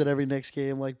Spike Lee's at every Knicks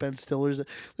game, like Ben Stiller's.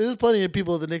 There's plenty of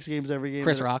people at the Knicks games every game.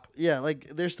 Chris Rock. Yeah,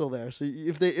 they're still there. So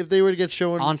if they were to get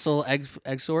shown, Ansel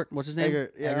Eggsort, what's his name?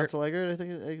 Eggert. Yeah, Ansel Eggert, I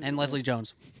think. And Leslie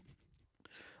Jones.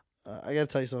 I got to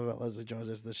tell you something about Leslie Jones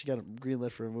after this. She got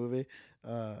greenlit for a movie.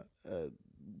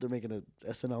 They're making a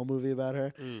SNL movie about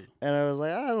her, and I was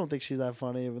like, I don't think she's that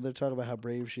funny. But they're talking about how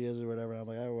brave she is or whatever. I'm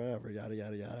like, oh, whatever, yada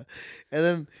yada yada. And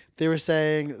then they were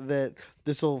saying that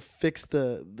this will fix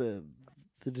the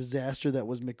disaster that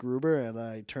was McGruber, and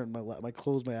I turned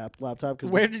closed my laptop.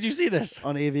 Where did you see this?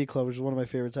 On AV Club, which is one of my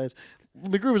favorite sites.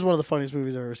 McGruber is one of the funniest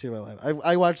movies I've ever seen in my life.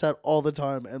 I watch that all the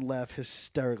time and laugh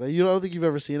hysterically. You don't think you've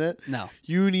ever seen it? No.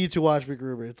 You need to watch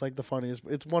McGruber. It's like the funniest.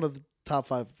 It's one of the top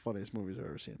 5 funniest movies I've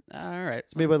ever seen. All right.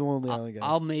 It's made by the Lonely Island guys.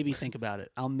 I'll maybe think about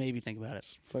it.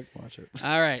 Fuck, watch it.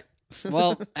 All right.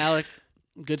 Well, Alec,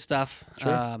 good stuff.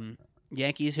 Sure.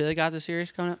 Yankees, who they got this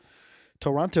series coming up?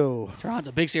 Toronto,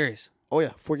 big series. Oh,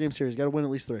 yeah. 4-game series. Got to win at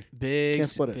least 3. Can't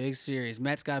split it. Big series.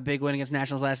 Mets got a big win against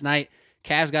Nationals last night.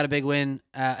 Cavs got a big win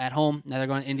at home. Now they're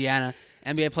going to Indiana.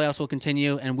 NBA playoffs will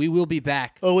continue, and we will be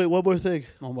back. Oh, wait. One more thing.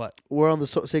 On what? We're on the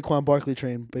Saquon Barkley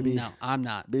train, baby. No, I'm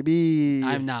not. Baby.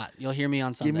 I'm not. You'll hear me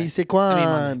on Sunday. Give me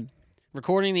Saquon.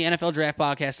 Recording the NFL Draft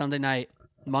Podcast Sunday night.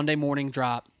 Monday morning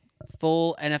drop.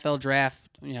 Full NFL Draft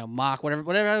mock,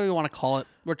 whatever we want to call it.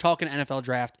 We're talking NFL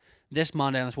draft this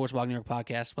Monday on the Sports Blog New York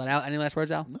podcast. But Al, any last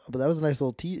words, Al? No, but that was a nice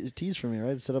little tease for me,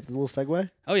 right? To set up the little segue.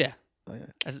 Oh yeah. Oh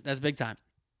yeah. That's big time.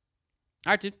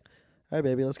 All right, dude. All right,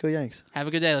 baby. Let's go Yanks. Have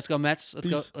a good day. Let's go Mets.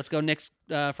 Peace. Let's go Knicks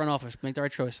front office. Make the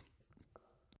right choice.